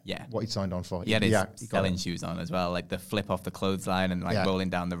was, what he signed on for. He had his selling shoes on as well, like the flip off the clothesline and rolling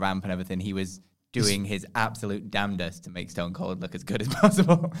down the ramp and everything. He was doing his absolute damnedest to make Stone Cold look as good as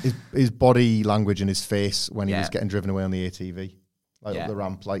possible. His body language and his face when he was getting driven away on the ATV. Up the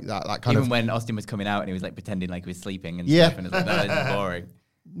ramp, like that kind Even of... when Austin was coming out and he was like pretending like he was sleeping and stuff, and it was like, that is boring.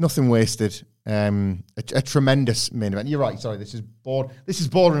 Nothing wasted. A tremendous main event. You're right, sorry, this is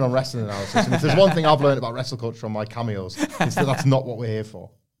bordering on wrestling analysis. And if there's one thing I've learned about wrestle culture from my cameos, it's that that's not what we're here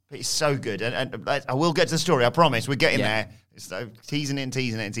for. But it's so good. And I will get to the story, I promise. We're getting there. It's teasing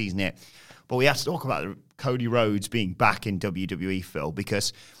it. But we have to talk about Cody Rhodes being back in WWE, Phil,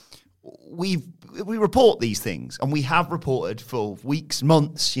 because we report these things, and we have reported for weeks,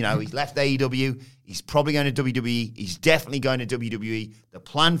 months. You know, he's left AEW. He's probably going to WWE. He's definitely going to WWE. The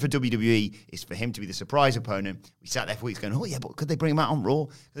plan for WWE is for him to be the surprise opponent. We sat there for weeks going, oh, yeah, but could they bring him out on Raw?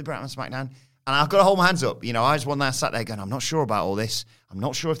 Could they bring him out on SmackDown? And I've got to hold my hands up. You know, I was one that sat there going, I'm not sure about all this. I'm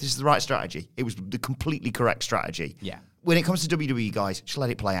not sure if this is the right strategy. It was the completely correct strategy. Yeah. When it comes to WWE, guys, just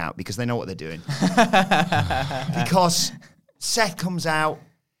let it play out because they know what they're doing. Because Seth comes out,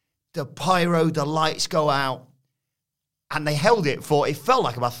 the pyro, the lights go out, and they held it for, it felt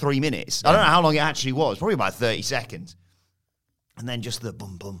like about 3 minutes. I don't know how long it actually was, probably about 30 seconds. And then just the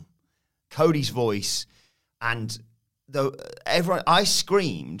boom, boom. Cody's voice, and everyone, I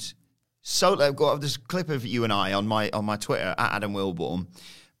screamed. So I've got this clip of you and I on my Twitter, at Adam Wilborn.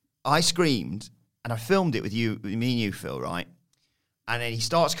 I screamed, and I filmed it with me and you, Phil, right? And then he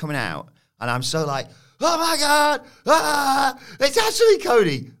starts coming out, and I'm so like, oh my God, it's actually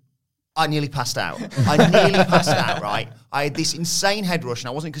Cody. I nearly passed out. Right? I had this insane head rush, and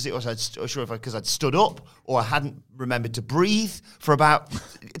I wasn't because I'd stood up or I hadn't remembered to breathe for about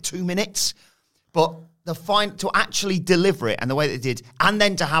 2 minutes. But to actually deliver it and the way that they did, and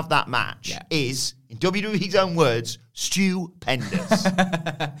then to have that match is, in WWE's own words, stupendous.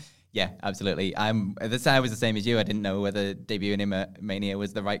 Yeah, absolutely. I was the same as you. I didn't know whether debuting him at Mania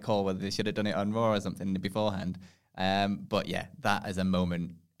was the right call, whether they should have done it on Raw or something beforehand. But yeah, that as a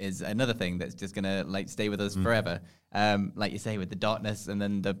moment is another thing that's just gonna stay with us forever. Like you say, with the darkness and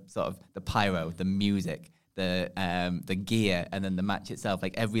then the sort of the pyro, the music, the gear, and then the match itself.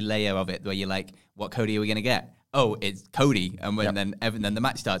 Like every layer of it, where you're like, "What Cody are we gonna get?" Oh, it's Cody, and then the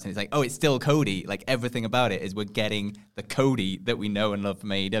match starts, and it's like, "Oh, it's still Cody." Like everything about it is we're getting the Cody that we know and love from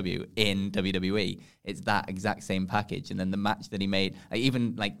AEW in WWE. It's that exact same package, and then the match that he made,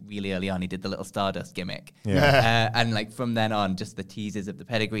 even really early on, he did the little Stardust gimmick, and from then on, just the teasers of the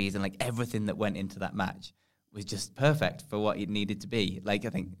pedigrees and everything that went into that match was just perfect for what it needed to be. I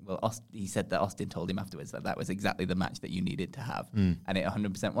think, he said that Austin told him afterwards that was exactly the match that you needed to have, and it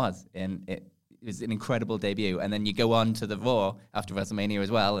 100% was, and it was an incredible debut. And then you go on to the Raw after WrestleMania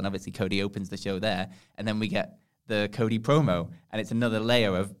as well, and obviously Cody opens the show there, and then we get the Cody promo, and it's another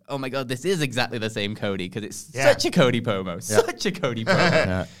layer of, oh my God, this is exactly the same Cody, because it's such a Cody promo, such a Cody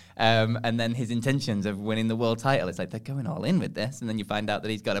promo. And then his intentions of winning the world title, it's like they're going all in with this, and then you find out that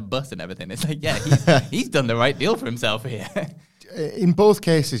he's got a bus and everything. It's like, he's done the right deal for himself here. In both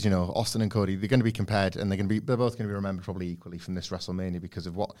cases, Austin and Cody, they're going to be compared, and they're both going to be remembered probably equally from this WrestleMania because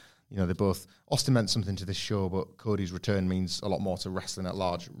of what, they both, Austin meant something to this show, but Cody's return means a lot more to wrestling at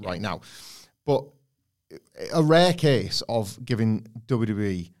large right now. But a rare case of giving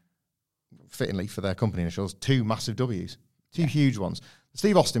WWE, fittingly for their company initials, 2 massive W's, 2 huge ones. The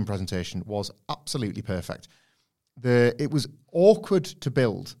Steve Austin presentation was absolutely perfect. It was awkward to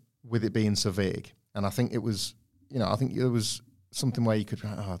build with it being so vague, and I think it was, I think there was something where you could,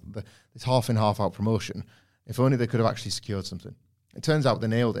 this half in, half out promotion, if only they could have actually secured something. It turns out they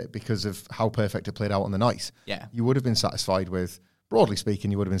nailed it because of how perfect it played out on the night. Yeah. You would have been satisfied with, broadly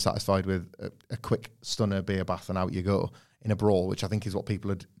speaking, a quick stunner, beer bath, and out you go in a brawl, which I think is what people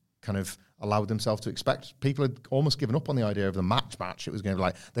had kind of allowed themselves to expect. People had almost given up on the idea of the match. It was going to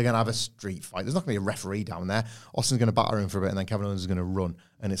be they're going to have a street fight. There's not going to be a referee down there. Austin's going to batter him for a bit, and then Kevin Owens is going to run,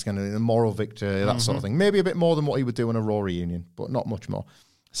 and it's going to be a moral victory, that sort of thing. Maybe a bit more than what he would do in a Raw reunion, but not much more.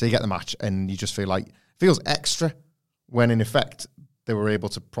 So you get the match, and you just feel like, it feels extra when in effect they were able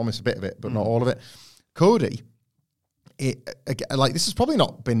to promise a bit of it, but not all of it. Cody, this has probably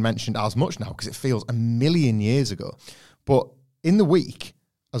not been mentioned as much now because it feels a million years ago, but in the week,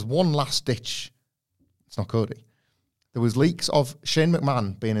 as one last ditch, it's not Cody, there was leaks of Shane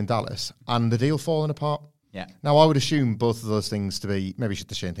McMahon being in Dallas and the deal falling apart. Yeah. Now, I would assume both of those things to be, maybe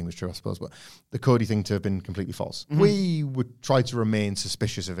the Shane thing was true, I suppose, but the Cody thing to have been completely false. Mm-hmm. We would try to remain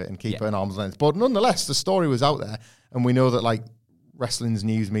suspicious of it and keep it at arm's length. But nonetheless, the story was out there, and we know that, like, wrestling's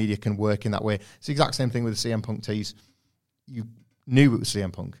news media can work in that way. It's the exact same thing with the CM Punk tease. You knew it was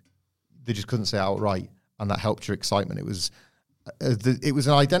CM Punk. They just couldn't say it outright, and that helped your excitement. It was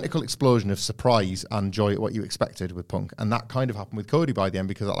an identical explosion of surprise and joy at what you expected with Punk, and that kind of happened with Cody by the end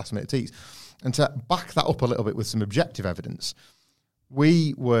because of that last-minute tease. And to back that up a little bit with some objective evidence,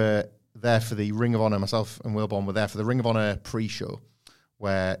 we were there for the Ring of Honor, myself and Will Bond were there for the Ring of Honor pre-show,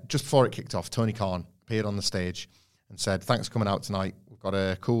 where just before it kicked off, Tony Khan appeared on the stage and said, "Thanks for coming out tonight. We've got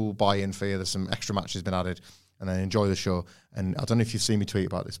a cool buy-in for you. There's some extra matches been added, and then enjoy the show." And I don't know if you've seen me tweet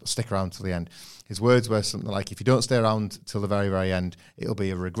about this, but stick around till the end. His words were something like, "If you don't stay around till the very, very end, it'll be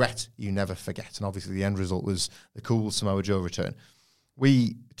a regret you never forget." And obviously the end result was the cool Samoa Joe return.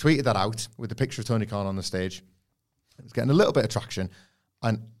 We tweeted that out with the picture of Tony Khan on the stage. It was getting a little bit of traction,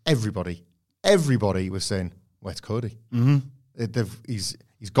 and everybody was saying, "Where's Cody?" Mm-hmm.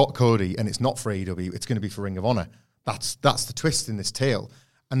 He's got Cody, and it's not for AEW. It's going to be for Ring of Honor. That's the twist in this tale.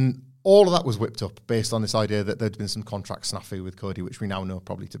 And all of that was whipped up based on this idea that there'd been some contract snafu with Cody, which we now know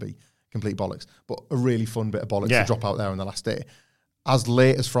probably to be complete bollocks, but a really fun bit of bollocks to drop out there on the last day. As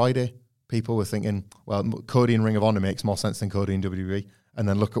late as Friday, people were thinking, well, Cody in Ring of Honor makes more sense than Cody in WWE. And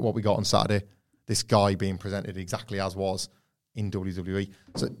then look at what we got on Saturday. This guy being presented exactly as was in WWE.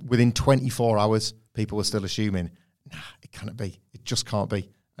 So within 24 hours, people were still assuming, it can't be. It just can't be.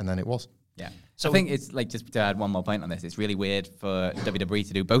 And then it was. Yeah. So I think it's like, just to add one more point on this, it's really weird for WWE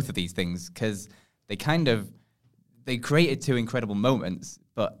to do both of these things because they created two incredible moments,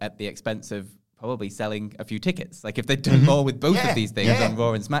 but at the expense of probably selling a few tickets. Like if they'd done more with both of these things on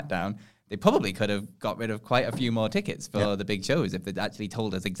Raw and SmackDown, they probably could have got rid of quite a few more tickets for the big shows if they'd actually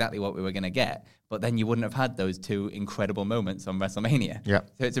told us exactly what we were going to get. But then you wouldn't have had those two incredible moments on WrestleMania. Yeah.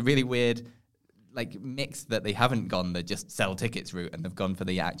 So it's a really weird mix that they haven't gone the just sell tickets route and they've gone for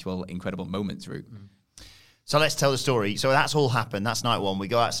the actual incredible moments route. So let's tell the story. So that's all happened. That's night one. We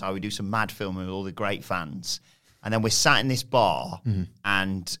go outside, we do some mad filming with all the great fans. And then we're sat in this bar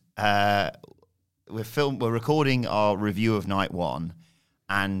and we're recording our review of night one.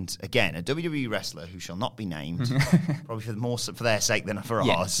 And again, a WWE wrestler who shall not be named, probably for their sake than for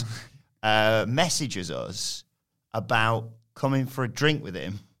ours, messages us about coming for a drink with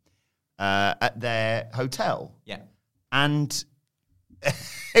him at their hotel. Yeah. And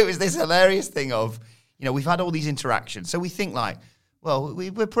it was this hilarious thing of, we've had all these interactions. So we think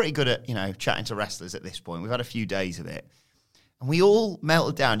we're pretty good at, chatting to wrestlers at this point. We've had a few days of it. And we all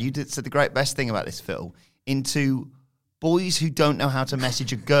melted down. You said the best thing about this, Phil, into boys who don't know how to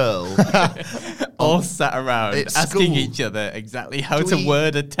message a girl. All sat around asking each other exactly how to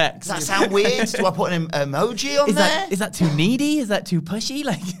word a text. Does that sound weird? Do I put an emoji on there? Is that too needy? Is that too pushy?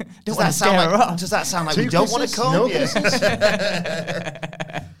 Don't want to scare her off. Does that sound like we don't want to come? No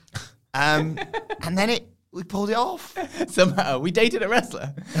and then we pulled it off. Somehow we dated a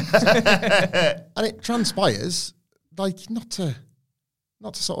wrestler. And it transpires, not to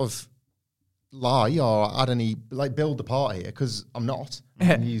sort of lie or add any, build the party here, because I'm not.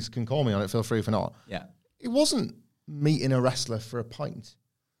 And you can call me on it, feel free if not. Yeah. It wasn't meeting a wrestler for a pint.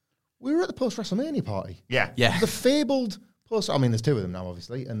 We were at the post-WrestleMania party. Yeah. Yeah. The fabled there's two of them now,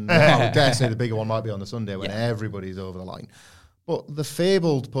 obviously, and I would dare say the bigger one might be on the Sunday when everybody's over the line. But the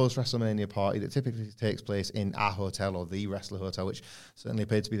fabled post-WrestleMania party that typically takes place in a hotel or the wrestler hotel, which certainly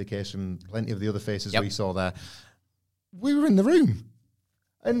appeared to be the case from plenty of the other faces we saw there, we were in the room.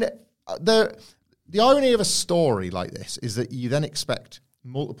 And the irony of a story like this is that you then expect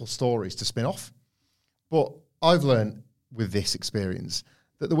multiple stories to spin off. But I've learned with this experience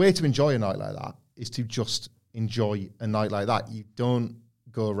that the way to enjoy a night like that is to just enjoy a night like that. You don't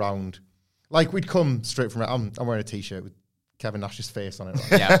go around we'd come straight from. I'm wearing a t-shirt with Kevin Nash's face on it.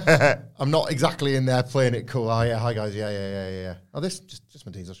 Right? Yeah, I'm not exactly in there playing it cool. Oh yeah, hi guys, yeah. Oh, this just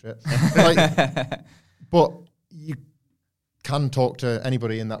my t-shirt shirt. But you can talk to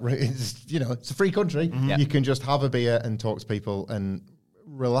anybody in that room. It's a free country. Mm-hmm. Yeah. You can just have a beer and talk to people and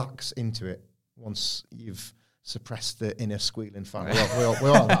relax into it once you've suppressed the inner squealing fan. We all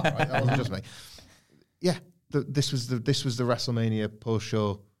have that, right? That wasn't just me. Yeah, this was the WrestleMania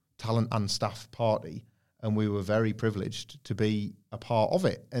post-show talent and staff party, and we were very privileged to be a part of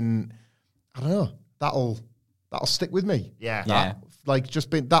it. And I don't know, that'll stick with me. Yeah. Yeah. Like, just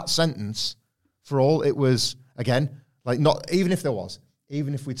been that sentence for all it was, again, like, not even if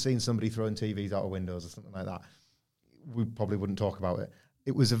we'd seen somebody throwing TVs out of windows or something like that, we probably wouldn't talk about it.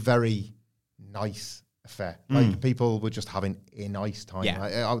 It was a very nice affair. Like, people were just having a nice time.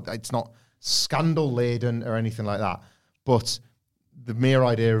 Yeah. Like, it's not scandal laden or anything like that, but the mere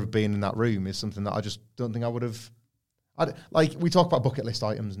idea of being in that room is something that I just don't think I would have. Like, we talk about bucket list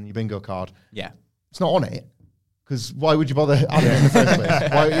items and your bingo card. Yeah. It's not on it, because why would you bother adding it in the first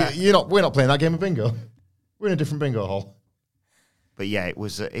place? We're not playing that game of bingo. We're in a different bingo hall. But yeah, it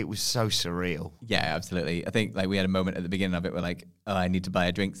was so surreal. Yeah, absolutely. I think like we had a moment at the beginning of it where like, oh, I need to buy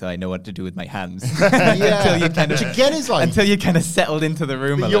a drink so I know what to do with my hands. Yeah. Until you kind of, Which again is like until you kind of settled into the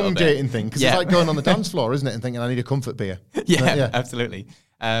room the a little young bit. dating thing, because it's like going on the dance floor, isn't it? And thinking, I need a comfort beer. Yeah, absolutely.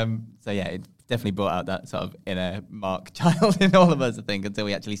 So yeah, it definitely brought out that sort of inner Mark child in all of us, I think, until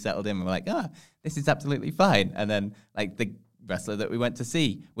we actually settled in and we're like, this is absolutely fine. And then like the wrestler that we went to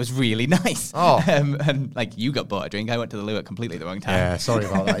see was really nice. Oh. And like you got bought a drink. I went to the loo at completely the wrong time. Yeah, sorry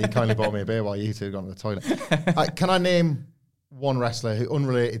about that. You kindly bought me a beer while you two got to the toilet. Can I name one wrestler who,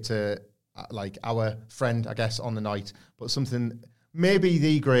 unrelated to like our friend, I guess, on the night, but something, maybe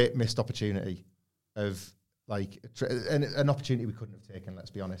the great missed opportunity of like an opportunity we couldn't have taken,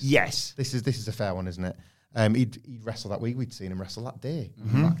 let's be honest. Yes. This is a fair one, isn't it? He'd wrestled that week. We'd seen him wrestle that day,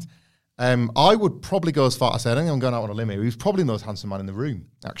 in fact. I would probably go as far as I think I'm going out on a limb here. He was probably the most handsome man in the room,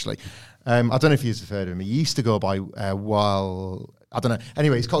 actually. I don't know if you've heard of him. He used to go by, I don't know.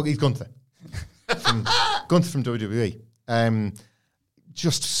 Anyway, he's Gunther. Gunther from WWE.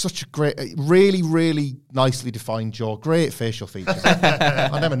 Just such a great, really, really nicely defined jaw, great facial features.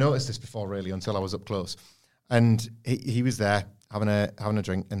 I never noticed this before, really, until I was up close. And he was there having a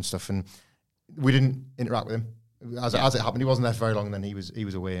drink and stuff, and we didn't interact with him. As it happened, he wasn't there for very long, and then he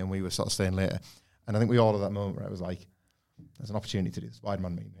was away, and we were sort of staying later. And I think we all at that moment where it was like, there's an opportunity to do the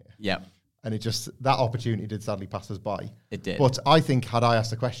Spider-Man meme here. Yeah. And that opportunity did sadly pass us by. It did. But I think had I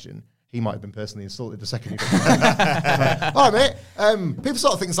asked a question, he might have been personally insulted the second he got like, all right, mate, people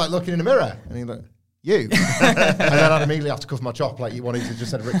sort of think it's like looking in a mirror. And he's like, you? And then I'd immediately have to cuff my chop like you wanted to just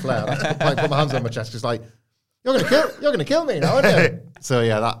said Ric Flair. I'd have to put my hands on my chest, just like, you're gonna kill me now, aren't you? So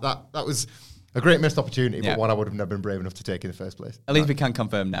yeah, that was a great missed opportunity, but one I would have never been brave enough to take in the first place. At least we can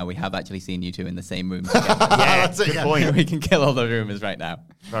confirm now we have actually seen you two in the same room together. Yeah, that's a good point. We can kill all the rumors right now.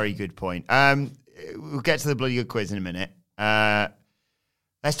 Very good point. We'll get to the bloody good quiz in a minute.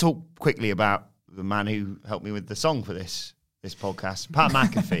 Let's talk quickly about the man who helped me with the song for this podcast, Pat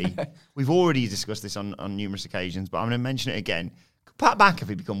McAfee. We've already discussed this on numerous occasions, but I'm going to mention it again. Could Pat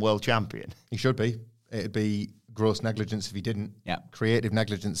McAfee become world champion? He should be. It'd be gross negligence if he didn't. Yeah. Creative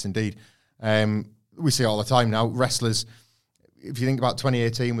negligence indeed. We see it all the time now. Wrestlers, if you think about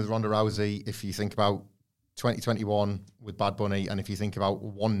 2018 with Ronda Rousey, if you think about 2021 with Bad Bunny, and if you think about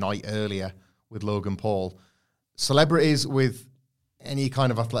one night earlier with Logan Paul, celebrities with any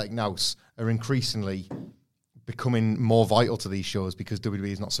kind of athletic nous are increasingly becoming more vital to these shows because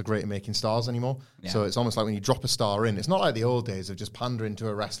WWE is not so great at making stars anymore. Yeah. So it's almost like when you drop a star in, it's not like the old days of just pandering to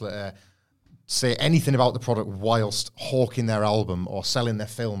a wrestler say anything about the product whilst hawking their album or selling their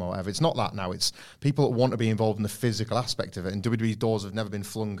film or whatever. It's not that now. It's people that want to be involved in the physical aspect of it, and WWE's doors have never been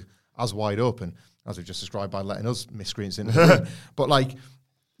flung as wide open as we've just described by letting us miscreants in. But like,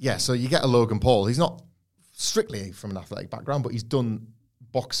 yeah, so you get a Logan Paul. He's not strictly from an athletic background, but he's done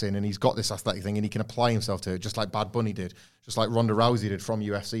boxing and he's got this athletic thing and he can apply himself to it, just like Bad Bunny did, just like Ronda Rousey did from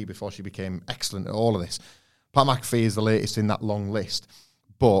UFC before she became excellent at all of this. Pat McAfee is the latest in that long list,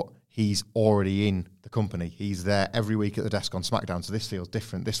 but he's already in the company. He's there every week at the desk on SmackDown, so this feels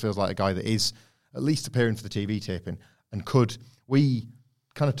different. This feels like a guy that is at least appearing for the TV taping and we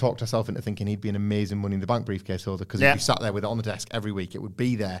kind of talked ourselves into thinking he'd be an amazing Money in the Bank briefcase holder because if he sat there with it on the desk every week, it would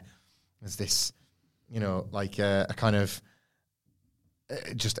be there as this, like a kind of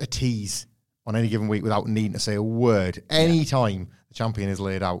just a tease on any given week without needing to say a word. Any time the champion is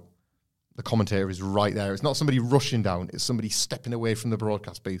laid out, the commentator is right there. It's not somebody rushing down. It's somebody stepping away from the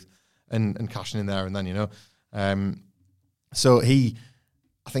broadcast booth and cashing in there and then, So he,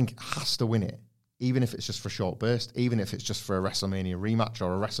 I think, has to win it, even if it's just for a short burst, even if it's just for a WrestleMania rematch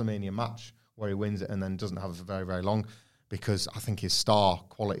or a WrestleMania match where he wins it and then doesn't have it for very, very long, because I think his star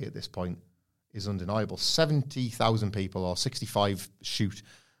quality at this point is undeniable. 70,000 people or 65 shoot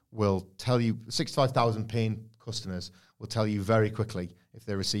will tell you, 65,000 paying customers will tell you very quickly if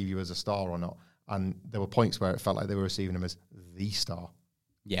they receive you as a star or not. And there were points where it felt like they were receiving him as the star.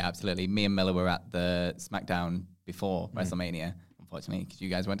 Yeah, absolutely. Me and Miller were at the SmackDown before WrestleMania. unfortunately, because you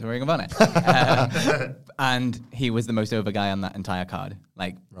guys went to Ring of Honor. And he was the most over guy on that entire card.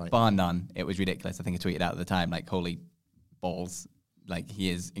 Like, bar none. It was ridiculous. I think I tweeted out at the time, like, holy balls. Like, he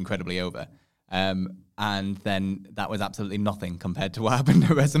is incredibly over. And then that was absolutely nothing compared to what happened at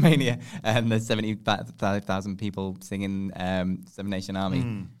WrestleMania. And the 75,000 people singing Seven Nation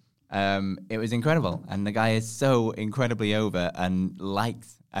Army. It was incredible. And the guy is so incredibly over and liked,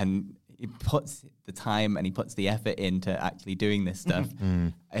 and he puts the time and he puts the effort into actually doing this stuff.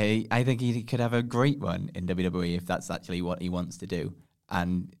 I think he could have a great run in WWE if that's actually what he wants to do.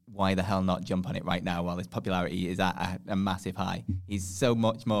 And why the hell not jump on it right now while his popularity is at a massive high? He's so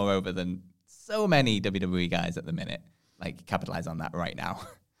much more over than so many WWE guys at the minute. Like, capitalize on that right now.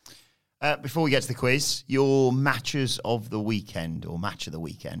 Before we get to the quiz, your matches of the weekend or match of the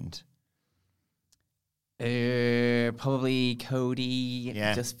weekend? Probably Cody,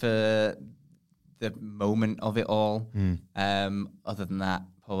 just for the moment of it all. Other than that,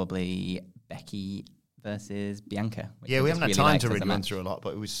 probably Becky versus Bianca. We haven't had time to really run through a lot,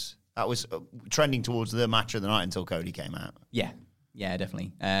 but that was trending towards the match of the night until Cody came out. Yeah,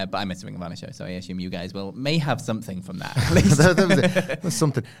 definitely. But I missed the Ring of Honor show, so I assume you guys may have something from that. At least. There's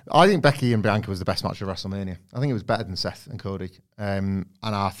something. I think Becky and Bianca was the best match of WrestleMania. I think it was better than Seth and Cody. And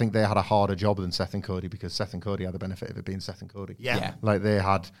I think they had a harder job than Seth and Cody because Seth and Cody had the benefit of it being Seth and Cody. Yeah. Like, they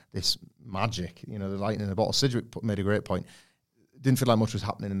had this magic, the lightning in the bottle. Sidgwick made a great point. Didn't feel like much was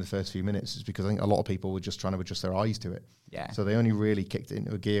happening in the first few minutes. It's because I think a lot of people were just trying to adjust their eyes to it. Yeah. So they only really kicked it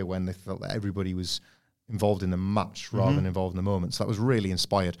into a gear when they felt that everybody was involved in the match rather than involved in the moment. So that was really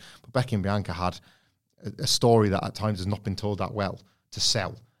inspired. But Becky and Bianca had a story that at times has not been told that well to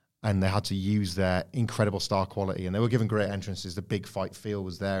sell. And they had to use their incredible star quality. And they were given great entrances. The big fight feel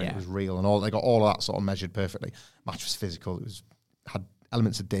was there. And it was real. And all they got all of that sort of measured perfectly. Match was physical. It had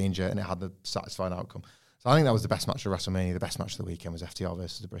elements of danger. And it had the satisfying outcome. So I think that was the best match of WrestleMania. The best match of the weekend was FTR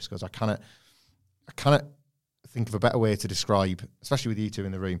versus the Briscoes. I cannot think of a better way to describe, especially with you two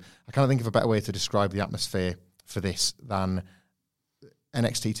in the room, I can't think of a better way to describe the atmosphere for this than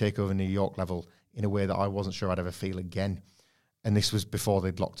NXT TakeOver New York level in a way that I wasn't sure I'd ever feel again. And this was before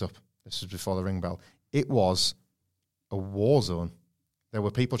they'd locked up. This was before the ring bell. It was a war zone. There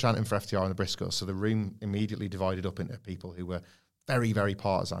were people chanting for FTR and the Briscoes, so the room immediately divided up into people who were very, very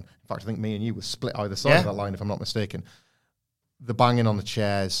partisan. In fact, I think me and you were split either side of that line, if I'm not mistaken. The banging on the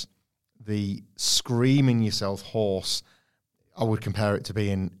chairs, the screaming yourself hoarse, I would compare it to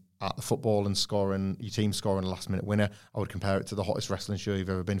being at the football and scoring, your team scoring a last-minute winner. I would compare it to the hottest wrestling show you've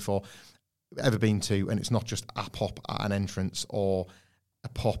ever been to, and it's not just a pop at an entrance or a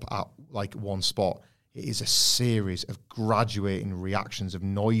pop at, like, one spot. It is a series of graduating reactions, of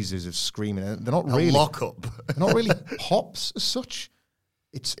noises, of screaming. And they're not really a lock-up. They're not really pops as such.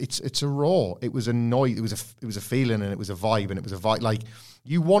 It's a roar. It was a noise. It was a feeling, and it was a vibe, and it was a vibe. Like,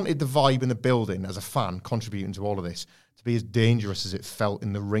 you wanted the vibe in the building as a fan contributing to all of this to be as dangerous as it felt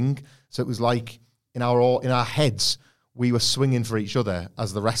in the ring. So it was like in our heads, we were swinging for each other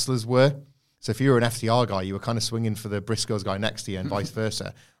as the wrestlers were. So if you were an FTR guy, you were kind of swinging for the Briscoes guy next to you, and vice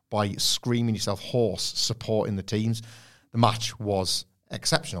versa, by screaming yourself hoarse, supporting the teams. The match was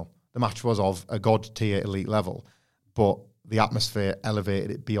exceptional. The match was of a god tier elite level, but the atmosphere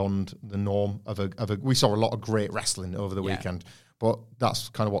elevated it beyond the norm of a. We saw a lot of great wrestling over the weekend, but that's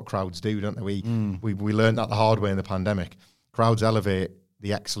kind of what crowds do, don't they? We learned that the hard way in the pandemic. Crowds elevate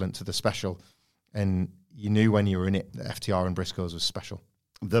the excellent to the special, and you knew when you were in it that FTR and Briscoes was special.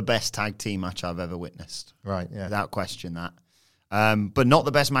 The best tag team match I've ever witnessed. Right, yeah. Without question, that. But not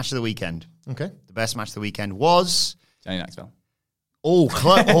the best match of the weekend. Okay. The best match of the weekend was Johnny Knoxville.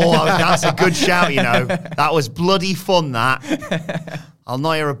 That's a good shout, That was bloody fun, that. I'll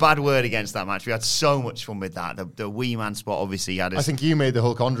not hear a bad word against that match. We had so much fun with that. The Wee Man spot obviously had us. I think you made the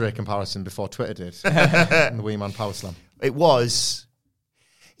Hulk Andre comparison before Twitter did. And the Wee Man Power Slam. It was...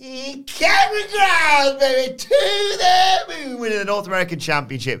 Cameron Grimes, baby, to the moon, winning the North American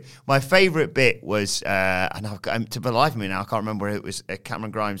Championship. My favourite bit was, and I've got to the life of me now, I can't remember whether it was a Cameron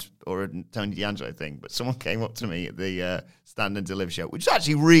Grimes or a Tony D'Angelo thing, but someone came up to me at the Stand and Deliver show, which is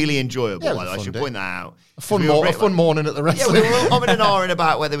actually really enjoyable. Yeah, I should point that out. A fun morning at the wrestling. Yeah, we were umming and ahhing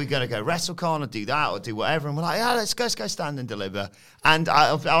about whether we're going to go WrestleCon or do that or do whatever, and we're like, yeah, let's go Stand and Deliver. And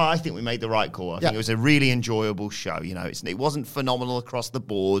I think we made the right call. I think it was a really enjoyable show. It wasn't phenomenal across the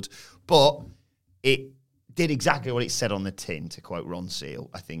board, but it did exactly what it said on the tin, to quote Ron Seal.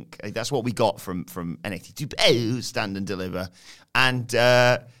 I think that's what we got from NXT. Stand and Deliver. And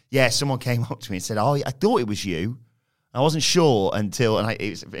someone came up to me and said, I thought it was you. I wasn't sure until, and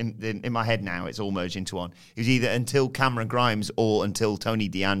it's in my head now, it's all merged into one. It was either until Cameron Grimes or until Tony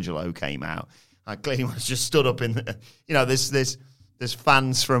D'Angelo came out. I clearly was just stood up in the, there's there's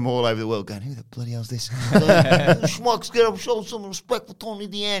fans from all over the world going, who the bloody hell's this? Schmuck's going to show some respect for Tony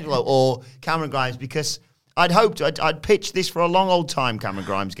D'Angelo or Cameron Grimes, because I'd pitched this for a long old time, Cameron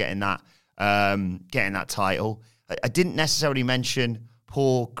Grimes getting that title. I didn't necessarily mention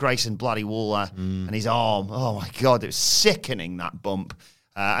poor Grayson bloody Waller and his arm. Oh my God, it was sickening, that bump.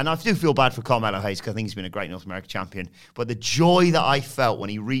 And I do feel bad for Carmelo Hayes because I think he's been a great North American champion. But the joy that I felt when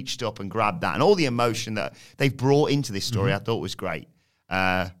he reached up and grabbed that and all the emotion that they've brought into this story, I thought was great.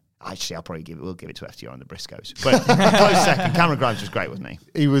 Actually, we'll give it to FTR and the Briscoes. But close second, Cameron Grimes was great, wasn't he?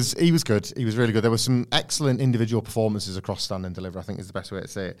 He was good. He was really good. There were some excellent individual performances across stand and deliver, I think is the best way to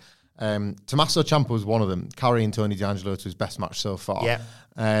say it. Tommaso Ciampa was one of them, carrying Tony D'Angelo to his best match so far. Yeah.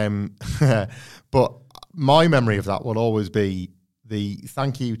 But my memory of that will always be the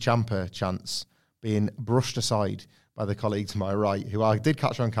thank you Ciampa chants being brushed aside by the colleague to my right, who I did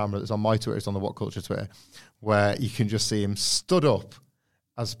catch on camera. It's on my Twitter, it's on the What Culture Twitter, where you can just see him stood up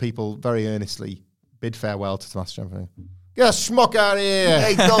as people very earnestly bid farewell to Tommaso Ciampa. Get a schmuck out of here!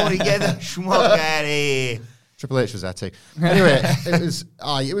 Hey, Tony, get the schmuck out of here! Triple H was there too. Anyway,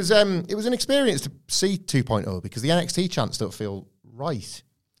 it was an experience to see 2.0 because the NXT chants don't feel right.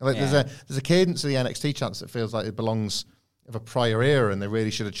 Like there's a cadence of the NXT chants that feels like it belongs of a prior era, and they really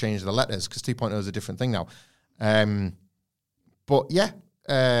should have changed the letters because 2.0 is a different thing now. But yeah,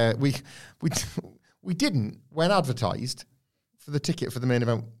 we didn't, when advertised for the ticket for the main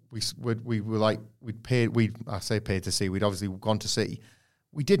event. We'd paid to see. We'd obviously gone to see.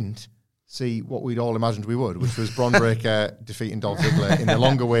 We didn't see what we'd all imagined we would, which was Bron Breakker defeating Dolph Ziggler in the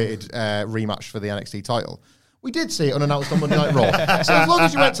long-awaited rematch for the NXT title. We did see it unannounced on Monday Night Raw. So as long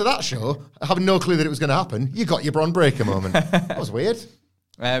as you went to that show, having no clue that it was going to happen, you got your Bron Breakker moment. That was weird.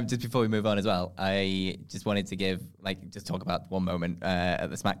 Just before we move on as well, I just wanted to just talk about one moment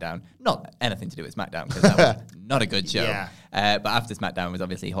at the SmackDown. Not anything to do with SmackDown, because that was not a good show. Yeah. But after SmackDown was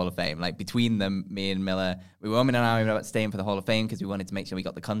obviously Hall of Fame. Like between them, me and Miller, we were umming and ahhing about staying for the Hall of Fame because we wanted to make sure we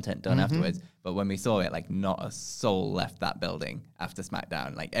got the content done afterwards. But when we saw it, like not a soul left that building after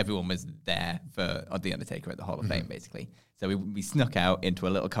SmackDown. Like everyone was there for The Undertaker at the Hall of Fame, basically. So we snuck out into a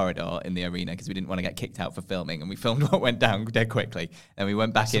little corridor in the arena because we didn't want to get kicked out for filming, and we filmed what went down dead quickly. And we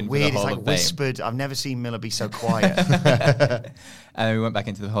went back in for the Hall of Fame. Whispered. I've never seen Miller be so quiet. And we went back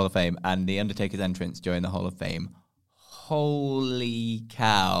into the Hall of Fame, and the Undertaker's entrance during the Hall of Fame. Holy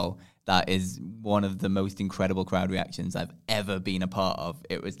cow. That is one of the most incredible crowd reactions I've ever been a part of.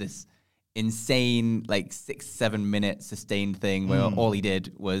 It was this insane, 6-7 minute sustained thing where all he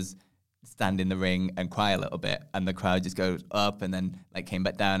did was stand in the ring and cry a little bit, and the crowd just goes up and then came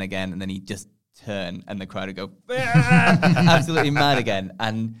back down again, and then he just turn and the crowd would go absolutely mad again.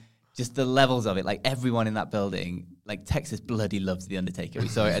 And just the levels of it, everyone in that building, Texas bloody loves The Undertaker. We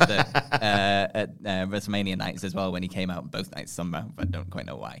saw it at WrestleMania nights as well when he came out both nights somehow, but I don't quite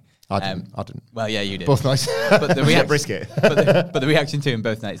know why. I didn't. Well, yeah, you did. Both nights. But the brisket. but the reaction to him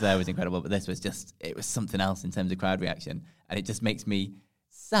both nights there was incredible. But this was it was something else in terms of crowd reaction, and it just makes me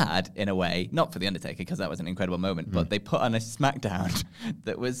sad in a way, not for The Undertaker because that was an incredible moment, but they put on a SmackDown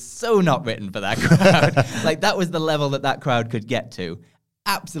that was so not written for that crowd. That was the level that crowd could get to.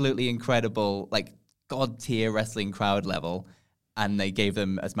 Absolutely incredible, god tier wrestling crowd level, and they gave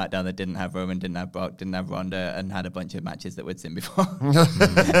them a SmackDown that didn't have Roman, didn't have Brock, didn't have Ronda, and had a bunch of matches that we'd seen before.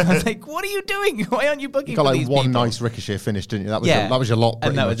 I was like, what are you doing? Why aren't you booking for these people? One nice Ricochet finish, didn't you? That was your lot, pretty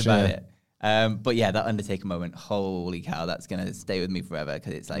and that much. Was about it. But yeah, that Undertaker moment, holy cow, that's going to stay with me forever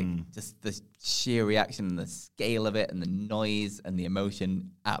because it's just the sheer reaction and the scale of it and the noise and the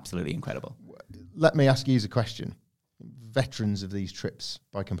emotion, absolutely incredible. Let me ask you a question. Veterans of these trips,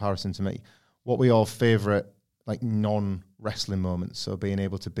 by comparison to me, what were your favourite non-wrestling moments? So being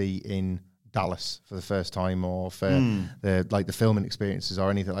able to be in Dallas for the first time, or for the filming experiences,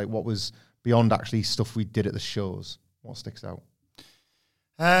 or anything what was beyond actually stuff we did at the shows? What sticks out?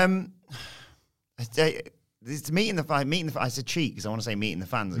 It's meeting the fans. I said cheat because I want to say meeting the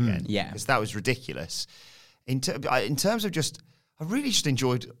fans again. Yeah, because that was ridiculous. In terms of just, I really just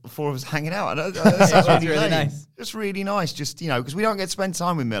enjoyed the four of us hanging out. It was really nice. Just really nice. Just because we don't get to spend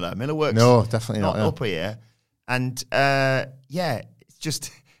time with Miller. Miller works. No, definitely not up here. And it's just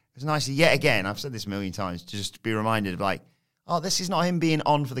it was nice. Yet again, I've said this a million times, to just be reminded of this is not him being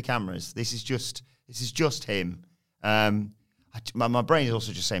on for the cameras. This is just him. My brain is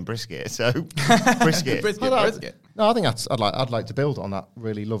also just saying brisket, so brisket. brisket. No, I think I'd like to build on that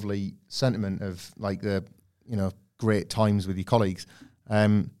really lovely sentiment of the great times with your colleagues.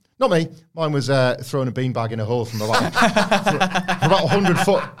 Not me. Mine was throwing a beanbag in a hole from about 100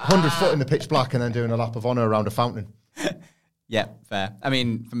 foot in the pitch black, and then doing a lap of honour around a fountain. Yeah, fair. I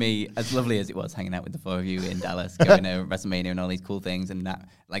mean, for me, as lovely as it was hanging out with the four of you in Dallas, going to WrestleMania and all these cool things, and that,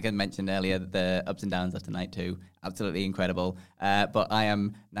 like I mentioned earlier, the ups and downs after night 2, absolutely incredible. But I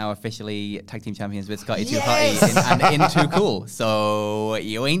am now officially tag team champions with Scotty Too Hotty and in Too Cool. So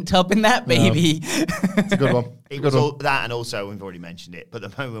you ain't topping that, baby. It's a good one. It was all that, and also we've already mentioned it, but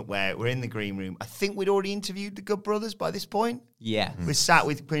the moment where we're in the green room, I think we'd already interviewed the Good Brothers by this point. Yeah. We're sat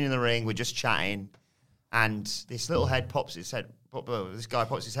with Queen in the Ring, we're just chatting, and this little head this guy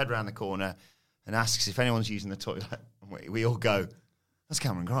pops his head around the corner and asks if anyone's using the toilet. And we all go, that's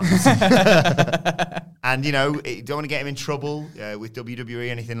Cameron Grimes. And, you know, don't want to get him in trouble with WWE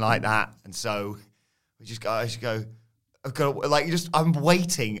or anything like that. And so I just go, I'm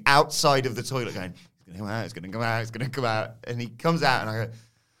waiting outside of the toilet going, it's going to come out. And he comes out and I go,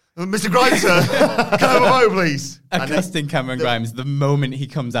 Mr. Grimes, sir, come over, please. Accosting Cameron Grimes the moment he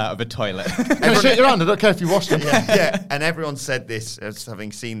comes out of a toilet. Shake your hand. I don't care if you washed it. Yeah. And everyone said this, as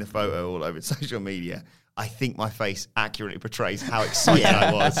having seen the photo all over social media. I think my face accurately portrays how excited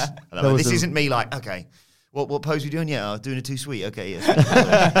I was. This isn't me like, okay, what pose are we doing? Yeah, I was doing a too sweet. Okay, yes.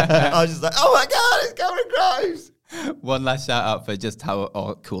 I was just like, oh my God, it's Cameron Grimes. One last shout out for just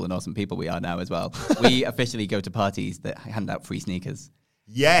how cool and awesome people we are now as well. We officially go to parties that hand out free sneakers.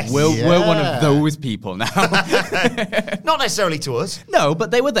 Yes. We're one of those people now. Not necessarily to us. No, but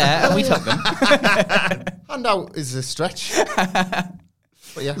they were there and we took them. Handout is a stretch.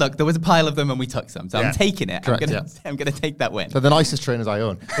 But yeah. Look, there was a pile of them and we took some, so I'm taking it. Correct, I'm gonna take that win. They're the nicest trainers I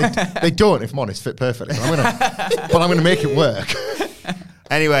own. They don't, if I'm honest, fit perfectly. But I'm gonna make it work.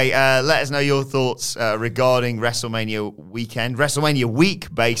 Anyway, let us know your thoughts regarding WrestleMania weekend, WrestleMania week,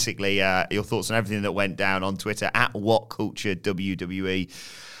 basically. Your thoughts on everything that went down on Twitter at WhatCultureWWE.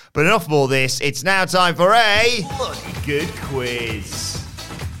 But enough of all this. It's now time for a bloody good quiz.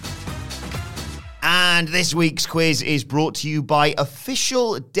 And this week's quiz is brought to you by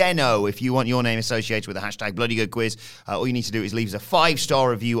Official Deno. If you want your name associated with the hashtag Bloody Good Quiz, all you need to do is leave us a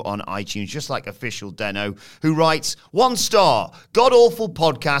 5-star review on iTunes, just like Official Deno, who writes, 1 star, god-awful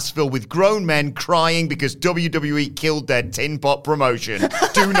podcast filled with grown men crying because WWE killed their tin pot promotion.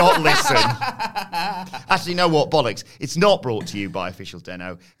 Do not listen. Actually, you know what? Bollocks. It's not brought to you by Official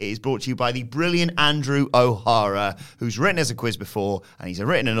Deno. It is brought to you by the brilliant Andrew O'Hara, who's written us a quiz before, and he's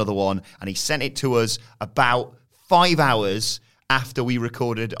written another one, and he sent it to us about 5 hours after we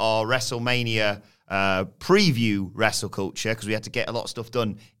recorded our WrestleMania preview Wrestle Culture, because we had to get a lot of stuff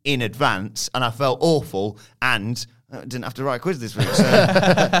done in advance, and I felt awful, and didn't have to write a quiz this week. So,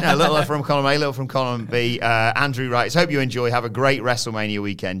 a little from column A, a little from column B. Andrew writes, hope you enjoy. Have a great WrestleMania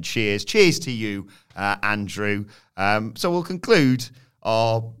weekend. Cheers. Cheers to you, Andrew. So we'll conclude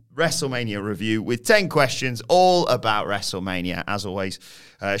our WrestleMania review with 10 questions all about WrestleMania. As always,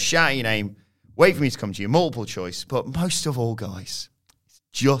 shout your name. Wait for me to come to you, multiple choice, but most of all, guys, it's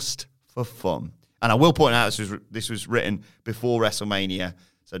just for fun. And I will point out this was written before WrestleMania,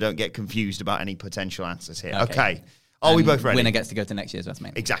 so don't get confused about any potential answers here. Okay. Are we both ready? Winner gets to go to next year's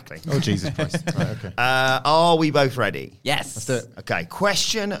WrestleMania. Exactly. Oh, Jesus Christ. Right, okay. Are we both ready? Yes. Let's do it. Okay,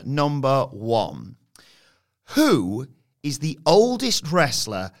 question number 1. Who is the oldest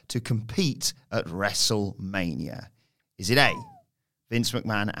wrestler to compete at WrestleMania? Is it A, Vince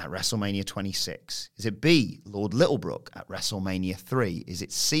McMahon at WrestleMania 26? Is it B, Lord Littlebrook at WrestleMania 3? Is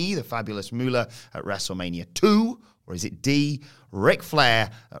it C, the Fabulous Moolah at WrestleMania 2? Or is it D, Ric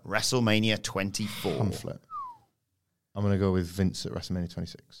Flair at WrestleMania 24? Pamphlet. I'm going to go with Vince at WrestleMania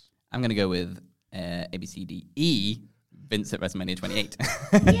 26. I'm going to go with ABCDE, Vince at WrestleMania 28.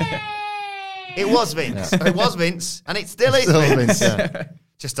 It was Vince. Yeah. It was Vince. And it still is Vince. Yeah.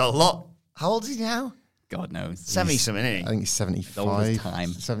 Just a lot. How old is he now? God knows. 70-something, isn't he? I think he's 75.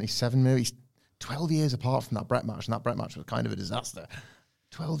 Time. 77, maybe. He's 12 years apart from that Bret match, and that Bret match was kind of a disaster.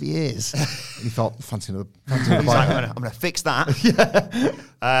 12 years. And he thought, fancy another He's like, I'm going to fix that.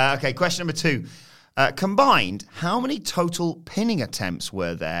 Yeah. Okay, question number 2. Combined, how many total pinning attempts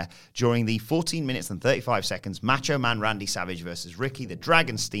were there during the 14 minutes and 35 seconds Macho Man Randy Savage versus Ricky the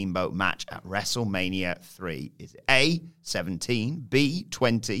Dragon Steamboat match at WrestleMania 3? Is it A, 17, B,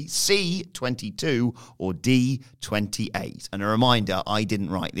 20, C, 22, or D, 28? And a reminder, I didn't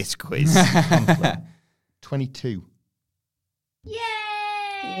write this quiz. 22. Yay!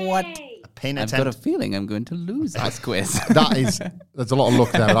 What? A pin I've attempt. got a feeling I'm going to lose this quiz. There's a lot of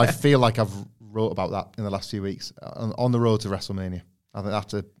luck there, and I feel like I've wrote about that in the last few weeks on the road to WrestleMania. I think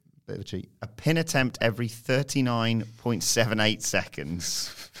that's a bit of a cheat. A pin attempt every 39.78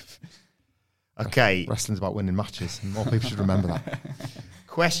 seconds. Okay. Wrestling's about winning matches, and more people should remember that.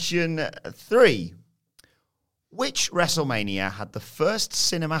 Question 3. Which WrestleMania had the first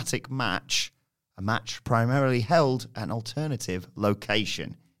cinematic match a match primarily held at an alternative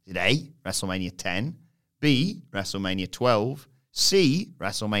location? Is it A, WrestleMania 10, B, WrestleMania 12, C,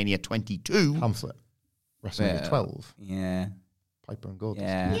 WrestleMania 22? Pamphlet. WrestleMania 12. Yeah. Piper and Gordon.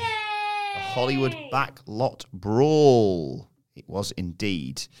 Yeah. The Hollywood Backlot Brawl. It was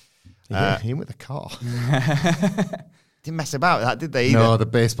indeed. He went with the car. Didn't mess about with that, did they? Either? No, the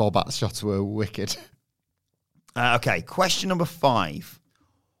baseball bat shots were wicked. Okay, question number 5.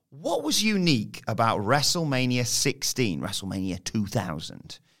 What was unique about WrestleMania 16, WrestleMania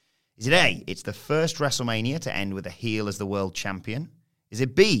 2000? Is it A, it's the first WrestleMania to end with a heel as the world champion? Is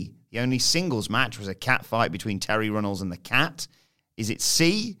it B, the only singles match was a cat fight between Terry Runnels and the Cat? Is it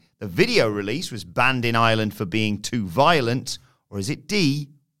C, the video release was banned in Ireland for being too violent? Or is it D,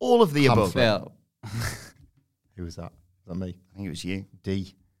 all of the above? Phil. Who was that? Was that me? I think it was you.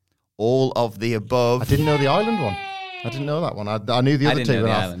 D. All of the above. I didn't know the Ireland one. I didn't know that one. I knew the other didn't two. know the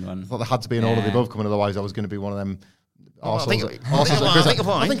and Ireland one. I thought there had to be an all of the above coming, otherwise I was going to be one of them. I think arseholes- you're arseholes-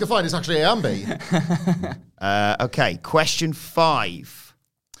 fine. I think you're fine. It's actually A and B. Okay, question 5.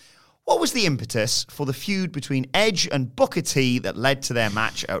 What was the impetus for the feud between Edge and Booker T that led to their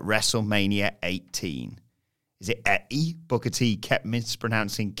match at WrestleMania 18? Is it A, Booker T kept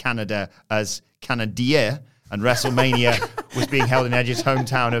mispronouncing Canada as Canada, and WrestleMania was being held in Edge's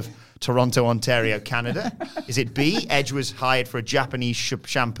hometown of Toronto, Ontario, Canada? Is it B, Edge was hired for a Japanese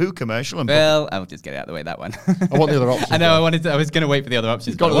shampoo commercial? And Well, I'll just get it out of the way, that one. I want the other options. I know, though. I was going to wait for the other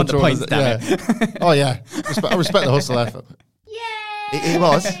options, Got but I want the one to points, run, damn it. Oh, yeah. I respect the hustle effort. It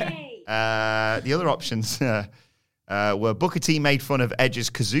was. The other options were Booker T made fun of Edge's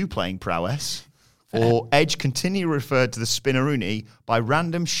kazoo playing prowess, or Edge continually referred to the spinneroonie by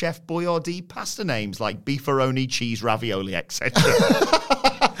random Chef Boyardee pasta names like beefaroni, cheese, ravioli, etc.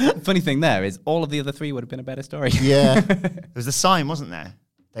 Funny thing there is all of the other three would have been a better story. Yeah. There was the sign, wasn't there?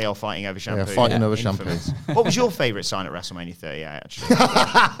 They are fighting over shampoo. Yeah, fighting over Infamous. shampoo. What was your favourite sign at WrestleMania 38, actually?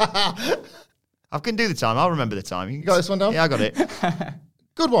 I can do the time. I'll remember the time. You got this one down? Yeah, I got it.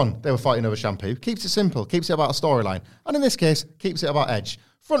 Good one. They were fighting over shampoo. Keeps it simple. Keeps it about a storyline. And in this case, keeps it about Edge.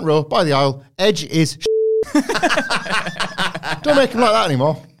 Front row, by the aisle, Edge is Don't make him like that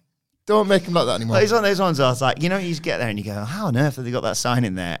anymore. Don't make him like that anymore. It's one of those ones I was like, you know, you just get there and you go, how on earth have they got that sign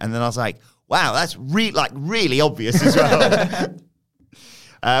in there? And then I was like, wow, that's really obvious as well.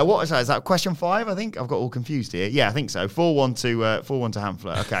 What was that? Is that question 5? I think I've got all confused here. Yeah, I think so. 4-1 to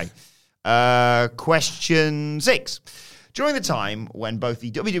Hamflet. Okay. Question 6. During the time when both the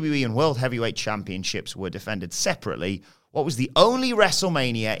WWE and World Heavyweight Championships were defended separately, what was the only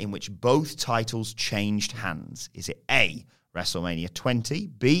WrestleMania in which both titles changed hands? Is it A, WrestleMania 20,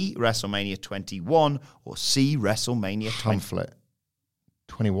 B, WrestleMania 21, or C, WrestleMania 20? Pamphlet.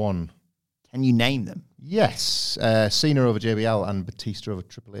 21. Can you name them? Yes. Cena over JBL and Batista over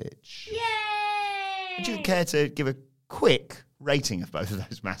Triple H. Would you care to give a quick rating of both of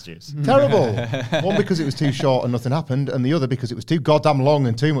those matches? Terrible. One because it was too short and nothing happened, and the other because it was too goddamn long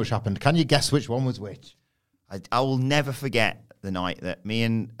and too much happened. Can you guess which one was which? I will never forget the night that me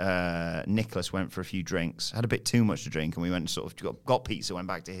and Nicholas went for a few drinks, had a bit too much to drink, and we went and sort of got pizza, went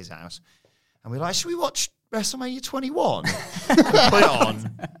back to his house, and we were like, should we watch WrestleMania 21? Put it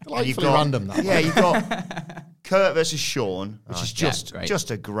on. Delightfully random, that. Yeah, you've got Kurt versus Shawn, which is great.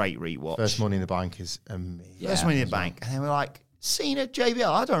 just a great rewatch. First Money in the Bank is amazing. First Money in the Bank. And then we're like, Cena,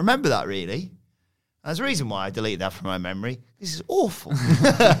 JBL, I don't remember that really. There's a reason why I deleted that from my memory. This is awful.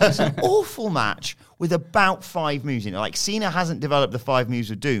 It's an awful match with about 5 moves in it. Like, Cena hasn't developed the 5 moves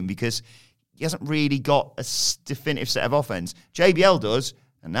of Doom because he hasn't really got a definitive set of offense. JBL does,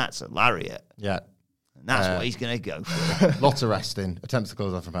 and that's a lariat. Yeah. And that's what he's going to go for. Lots of resting. Attempts the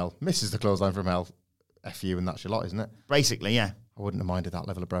clothesline from hell. Misses the clothesline from hell. F you, and that's your lot, isn't it? Basically, yeah. I wouldn't have minded that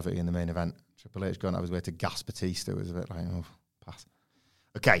level of brevity in the main event. Triple H going out of his way to gas Batista was a bit like, oh, pass.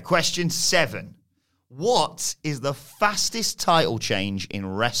 Okay, question 7. What is the fastest title change in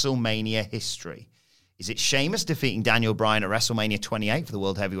WrestleMania history? Is it Sheamus defeating Daniel Bryan at WrestleMania 28 for the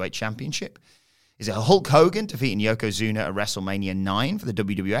World Heavyweight Championship? Is it Hulk Hogan defeating Yokozuna at WrestleMania 9 for the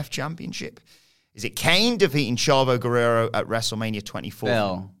WWF Championship? Is it Kane defeating Chavo Guerrero at WrestleMania 24?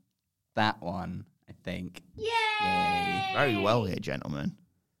 Phil, that one, I think. Yay. Very well here, gentlemen.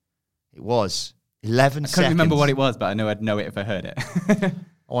 It was 11 I seconds. couldn't remember what it was, but I know I'd know it if I heard it.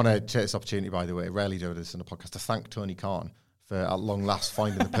 I want to take this opportunity, by the way, rarely do this on a podcast, to thank Tony Khan for, at long last,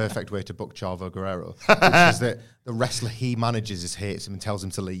 finding the perfect way to book Chavo Guerrero, which is that the wrestler he manages hates him and tells him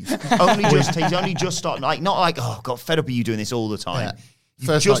to leave. He's only just started, like, not like, oh, got fed up of you doing this all the time. Yeah.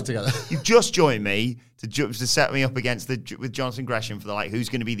 First night together. You've just joined me to set me up against with Jonathan Gresham for who's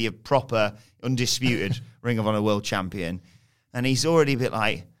going to be the proper, undisputed Ring of Honor world champion. And he's already a bit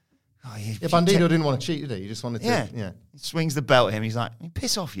like, Oh, Yeah, Bandito didn't want to cheat, did he? He just wanted to. Yeah. He swings the belt at him. He's like,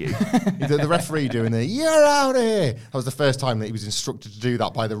 piss off, you. The referee doing the "you're out of here." That was the first time that he was instructed to do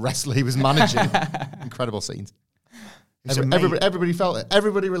that by the wrestler he was managing. Incredible scenes. Everybody felt it.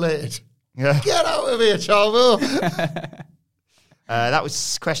 Everybody related. Yeah. Get out of here, Chavo. That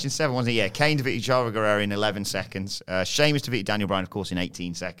was question 7, wasn't it? Yeah. Kane defeated Chavo Guerrero in 11 seconds. Sheamus defeated Daniel Bryan, of course, in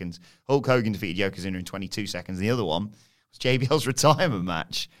 18 seconds. Hulk Hogan defeated Yokozuna in 22 seconds. And the other one was JBL's retirement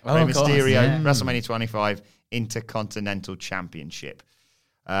match. Rey Mysterio, WrestleMania 25, Intercontinental Championship.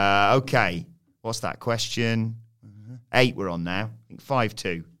 Okay. What's that? Question 8 we're on now. I think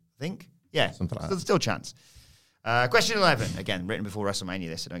 5-2. I think? Yeah. Something like that. Still a chance. Question 11, again, written before WrestleMania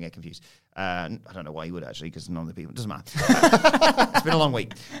this, so don't get confused. I don't know why you would, actually, because none of the people, it doesn't matter. It's been a long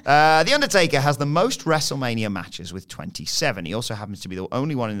week. The Undertaker has the most WrestleMania matches with 27. He also happens to be the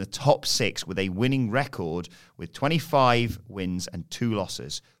only one in the top 6 with a winning record with 25 wins and 2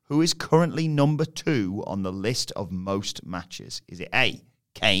 losses. Who is currently number 2 on the list of most matches? Is it A,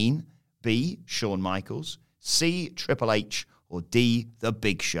 Kane, B, Shawn Michaels, C, Triple H, or D, The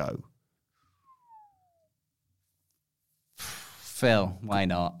Big Show? Phil, why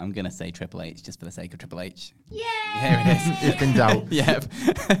not? I'm going to say Triple H just for the sake of Triple H. Yeah. Here it is. If in doubt.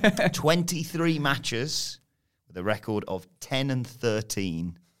 Yep. 23 matches with a record of 10 and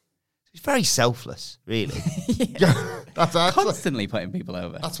 13. He's very selfless, really. That's Constantly putting people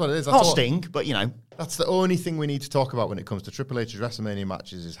over. That's what it is. Not Sting, but, you know. That's the only thing we need to talk about when it comes to Triple H's WrestleMania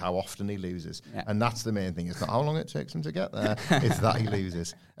matches is how often he loses. Yeah. And that's the main thing. It's not how long it takes him to get there. It's that he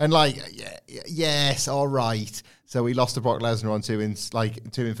loses. And yes, all right. So he lost to Brock Lesnar on two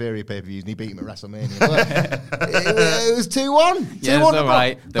inferior pay-per-views and he beat him at WrestleMania. It was 2-1. Yeah, that's all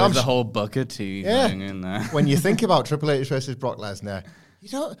right. There was a whole Booker T thing in there. When you think about Triple H versus Brock Lesnar,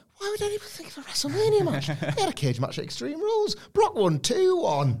 why would anyone think of a WrestleMania match? They had a cage match at Extreme Rules. Brock won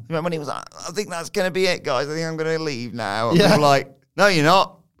 2-1. Remember when he was like, I think that's going to be it, guys. I think I'm going to leave now. And people were like, no, you're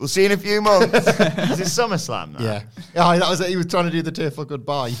not. We'll see you in a few months. Was it SummerSlam? Yeah, that was it. He was trying to do the tearful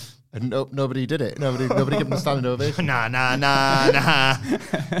goodbye. And nobody did it. Nobody gave him a standing ovation. Nah.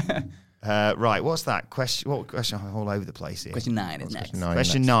 Right, what's that question? What question? I'm all over the place here. Question 9 is next.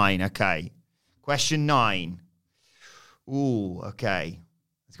 Question 9, okay. Question 9. Ooh, okay.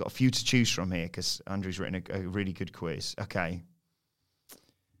 He's got a few to choose from here because Andrew's written a really good quiz. Okay.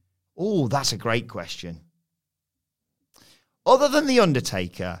 Oh, that's a great question. Other than The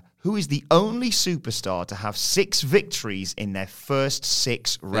Undertaker, who is the only superstar to have 6 victories in their first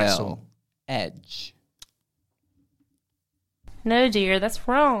 6 wrestle? Edge. No, dear, that's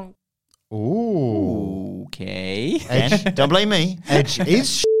wrong. Ooh. Okay. Edge, don't blame me. Edge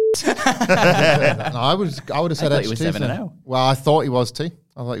is no, I would have said Edge he was too. 7-0. Well, I thought he was too.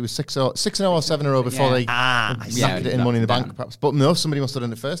 I thought he was 6-0 or 7-0 before they snapped it in Money in the Bank, perhaps. But no, somebody must have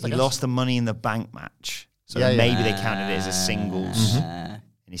done it first. He lost the Money in the Bank match. So maybe they counted it as a singles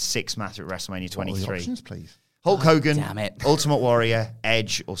in his 6th match at WrestleMania 23. What are the options, please? Hulk Hogan, damn it. Ultimate Warrior,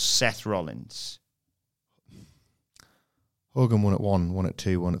 Edge, or Seth Rollins? Hogan won at 1, won at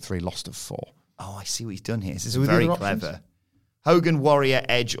 2, won at 3, lost at 4. Oh, I see what he's done here. This is Who are the very other clever. options? Hogan, Warrior,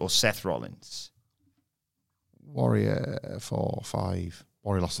 Edge, or Seth Rollins? Warrior 4, 5.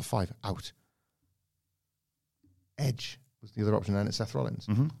 Warrior lost at 5. Out. Edge was the other option then at Seth Rollins.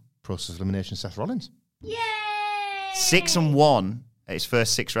 Mm-hmm. Process of elimination, Seth Rollins. Yay! 6-1 at his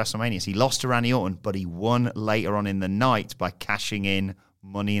first 6 WrestleManias. He lost to Randy Orton, but he won later on in the night by cashing in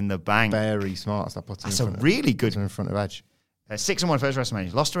Money in the Bank. Very smart. That puts him That's in a front really good. in front of Edge. 6-1 first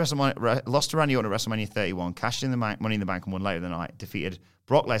WrestleMania. Lost to Randy Orton at WrestleMania 31. Cashed in the Money in the Bank and won later in the night. Defeated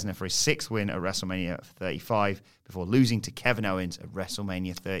Brock Lesnar for his 6th win at WrestleMania 35 before losing to Kevin Owens at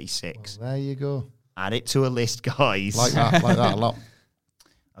WrestleMania 36. Well, there you go. Add it to a list, guys. Like that a lot.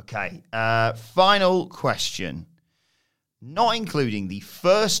 Okay. Final question. Not including the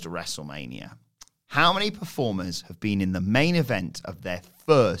first WrestleMania, how many performers have been in the main event of their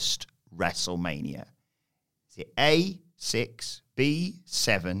first WrestleMania? Is it A, 6, B,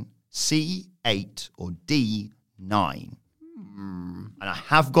 7, C, 8, or D, 9? And I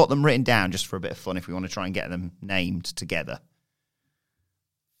have got them written down just for a bit of fun if we want to try and get them named together.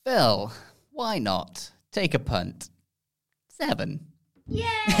 Phil, why not? Take a punt. 7. Yay!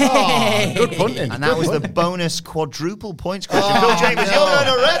 Oh, good punting. And that was the bonus quadruple points question. Phil Chambers, you're going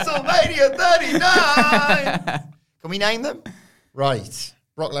to WrestleMania 39! Can we name them? Right.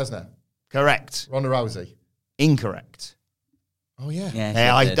 Brock Lesnar. Correct. Ronda Rousey. Incorrect. Oh, yeah.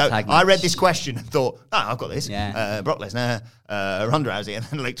 Yeah, I read this question and thought, I've got this. Yeah. Brock Lesnar, Ronda Rousey, and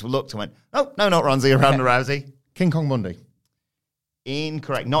then looked and went, oh, no, not Ronda Rousey. King Kong Bundy.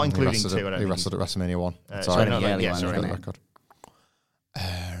 Incorrect, not including 2. I don't He think. wrestled at WrestleMania 1. Sorry, no, the early yeah, one, sorry. Got the yeah. record.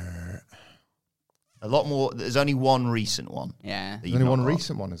 A lot more. There's only one recent one. Yeah. that There's you've only not one got.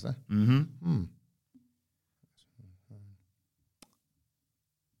 recent one, is there? Mm-hmm.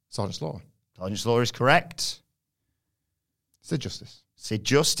 Sergeant Slaughter. Sergeant Slaughter is correct. Sid Justice. Sid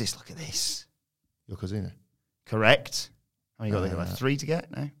Justice, look at this. Yokozuna. Correct. How many got there? Like 3 to get?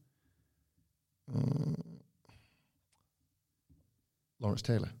 No? Lawrence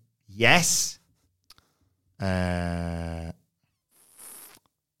Taylor. Yes.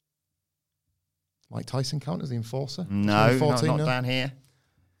 Mike Tyson count as the enforcer? No, 2014, not no? down here.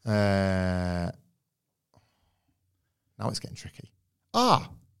 Now it's getting tricky.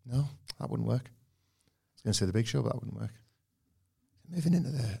 No, that wouldn't work. I was going to say The Big Show, but that wouldn't work. Moving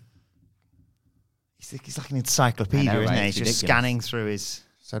into the... He's like an encyclopedia, I know, isn't right? he? It's He's just ridiculous. scanning through his...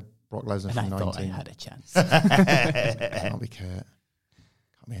 Said Brock Lesnar And from I 19. thought I had a chance. Can't be Kurt. Can't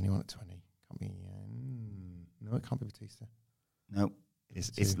be anyone at 20. Can't be... no, it can't be Batista. No,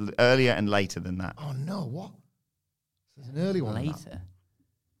 it's earlier and later than that. Oh, no, what? There's an early one. Later.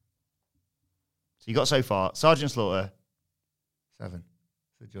 So you got so far Sergeant Slaughter, 7.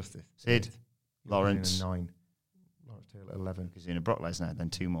 Sid Justice. Sid, 8. Lawrence. 9. Lawrence Taylor, 11. Because you're in a Brock Lesnar, then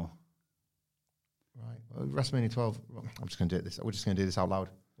 2 more. Right. Well, WrestleMania 12. I'm just going to do this. We're just going to do this out loud.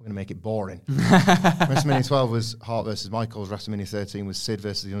 We're going to make it boring. WrestleMania 12 was Hart versus Michaels. WrestleMania 13 was Sid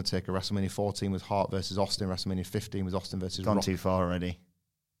versus The Undertaker. WrestleMania 14 was Hart versus Austin. WrestleMania 15 was Austin versus Gone Rock. too far already.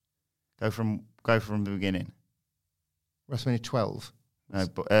 Go from the beginning. WrestleMania 12. No,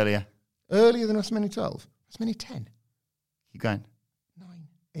 but earlier. Earlier than WrestleMania 12. WrestleMania 10. Keep going. 9,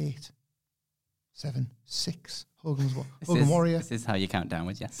 8, 7, 6. Hogan was what? Hogan Warrior. This is how you count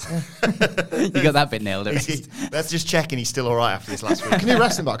downwards, yes. You got that bit nailed. Let's just check, and he's still all right after this last week. I can do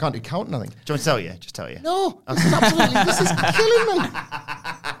wrestling, but I can't do counting, I think. Do you want me to tell you? Just tell you. No, this is absolutely, this is killing me.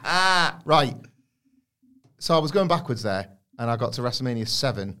 Right. So I was going backwards there, and I got to WrestleMania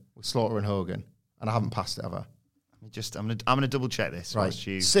 7 with Slaughter and Hogan, and I haven't passed it, have I? I'm gonna double check this. Right. whilst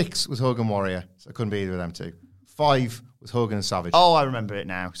you- 6 was Hogan Warrior, so it couldn't be either of them two. 5 was Hogan and Savage. Oh, I remember it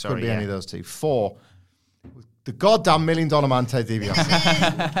now. Sorry. couldn't be any of those two. 4 was the goddamn $1 Million Man, Ted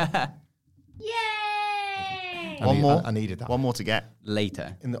DiBiase. Yay! One more. I needed that. One more to get.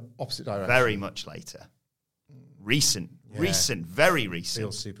 Later. In the opposite direction. Very much later. Recent. Yeah. Recent. Very recent.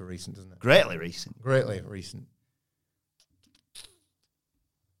 Feels super recent, doesn't it? Greatly recent. Greatly recent.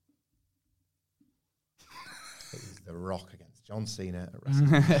 It was The Rock against John Cena at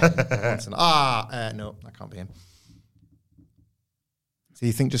WrestleMania. No, that can't be him. So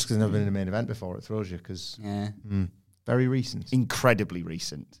you think just because I've never been in a main event before, it throws you, because Yeah. very recent. Incredibly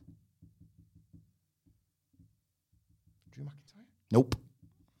recent. Drew McIntyre? Nope.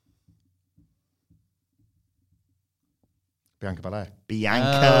 Bianca Belair.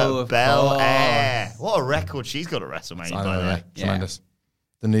 Bianca Oh, of Belair. course. What a record she's got at WrestleMania, I by the know, way. Yeah. Tremendous.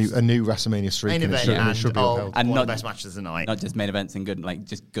 A new WrestleMania streak, Main and it event should be upheld. And one of not- the best matches of the night. Not just main events and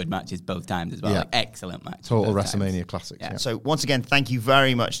just good matches both times as well. Yeah. Like, excellent matches. Total both WrestleMania times. classics. Yeah. Yeah. So once again, thank you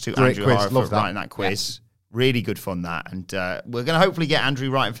very much to Great Andrew quiz. Hara for Love that. writing that quiz. Really good fun, that. And we're going to hopefully get Andrew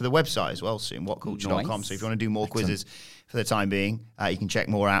writing for the website as well soon, whatculture.com. Nice. So if you want to do more quizzes for the time being, you can check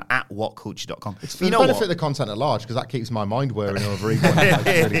more out at whatculture.com. It's for the benefit of the content at large, because that keeps my mind whirring over equal.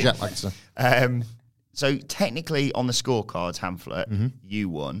 Really jet lagged, so. So technically on the scorecards, Hamflet, Mm-hmm. you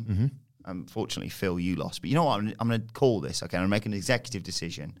won. Unfortunately, Phil, you lost. But you know what? I'm going to call this, okay? I'm going to make an executive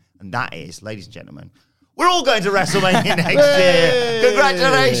decision. And that is, ladies and gentlemen, we're all going to WrestleMania next year.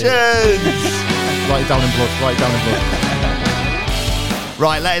 Congratulations! Write it down in blood. Write it down in blood.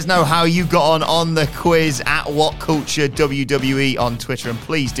 Right, let us know how you got on the quiz at What Culture WWE on Twitter. And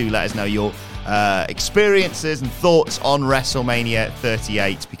please do let us know your experiences and thoughts on WrestleMania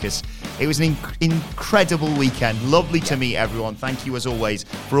 38, because it was an incredible weekend. Lovely to meet everyone. Thank you, as always,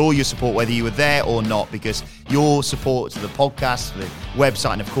 for all your support, whether you were there or not, because your support to the podcast, the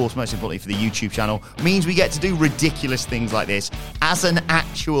website, and, of course, most importantly, for the YouTube channel, means we get to do ridiculous things like this as an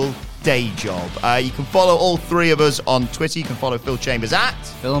actual day job. You can follow all three of us on Twitter. You can follow Phil Chambers at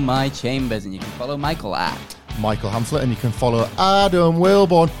Fill My Chambers, and you can follow Michael at Michael Hamflet, and you can follow Adam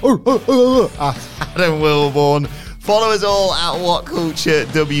Wilborn at Adam Wilborn. Follow us all at What Culture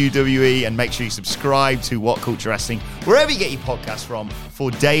WWE, and make sure you subscribe to What Culture Wrestling wherever you get your podcasts from for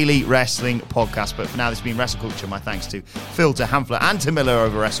daily wrestling podcasts. But for now, this has been Wrestle Culture. My thanks to Phil, to Hamflet, and to Miller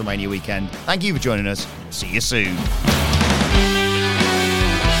over WrestleMania weekend. Thank you for joining us. See you soon.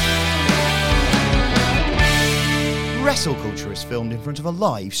 Wrestle Culture is filmed in front of a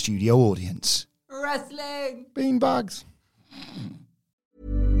live studio audience. Wrestling. Beanbags.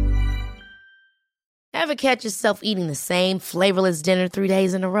 Ever catch yourself eating the same flavorless dinner 3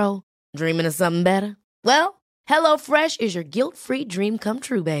 days in a row? Dreaming of something better? Well, HelloFresh is your guilt-free dream come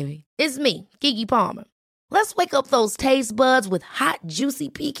true, baby. It's me, Keke Palmer. Let's wake up those taste buds with hot, juicy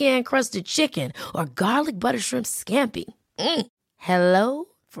pecan-crusted chicken or garlic butter shrimp scampi. Hello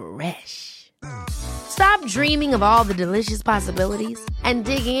Fresh. Stop dreaming of all the delicious possibilities and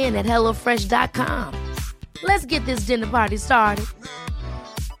dig in at HelloFresh.com. Let's get this dinner party started.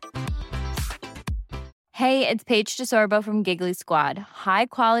 Hey, it's Paige DeSorbo from Giggly Squad. High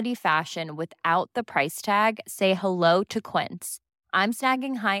quality fashion without the price tag. Say hello to Quince. I'm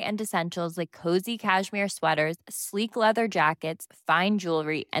snagging high-end essentials like cozy cashmere sweaters, sleek leather jackets, fine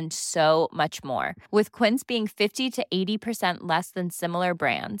jewelry, and so much more. With Quince being 50 to 80% less than similar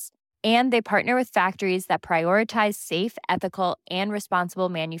brands. And they partner with factories that prioritize safe, ethical, and responsible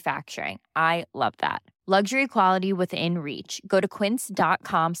manufacturing. I love that. Luxury quality within reach. Go to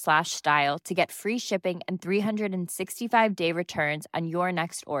quince.com/style to get free shipping and 365-day returns on your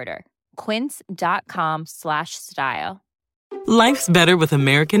next order. Quince.com/style. Life's better with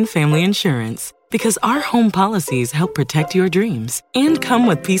American Family Insurance because our home policies help protect your dreams and come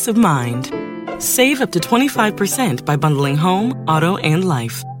with peace of mind. Save up to 25% by bundling home, auto, and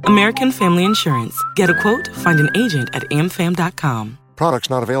life. American Family Insurance. Get a quote, find an agent at amfam.com.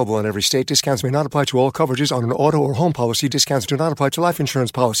 Products not available in every state. Discounts may not apply to all coverages on an auto or home policy. Discounts do not apply to life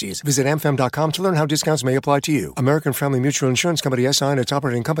insurance policies. Visit amfam.com to learn how discounts may apply to you. American Family Mutual Insurance Company, S.I. and its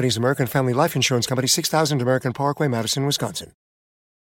operating companies, American Family Life Insurance Company, 6000 American Parkway, Madison, Wisconsin.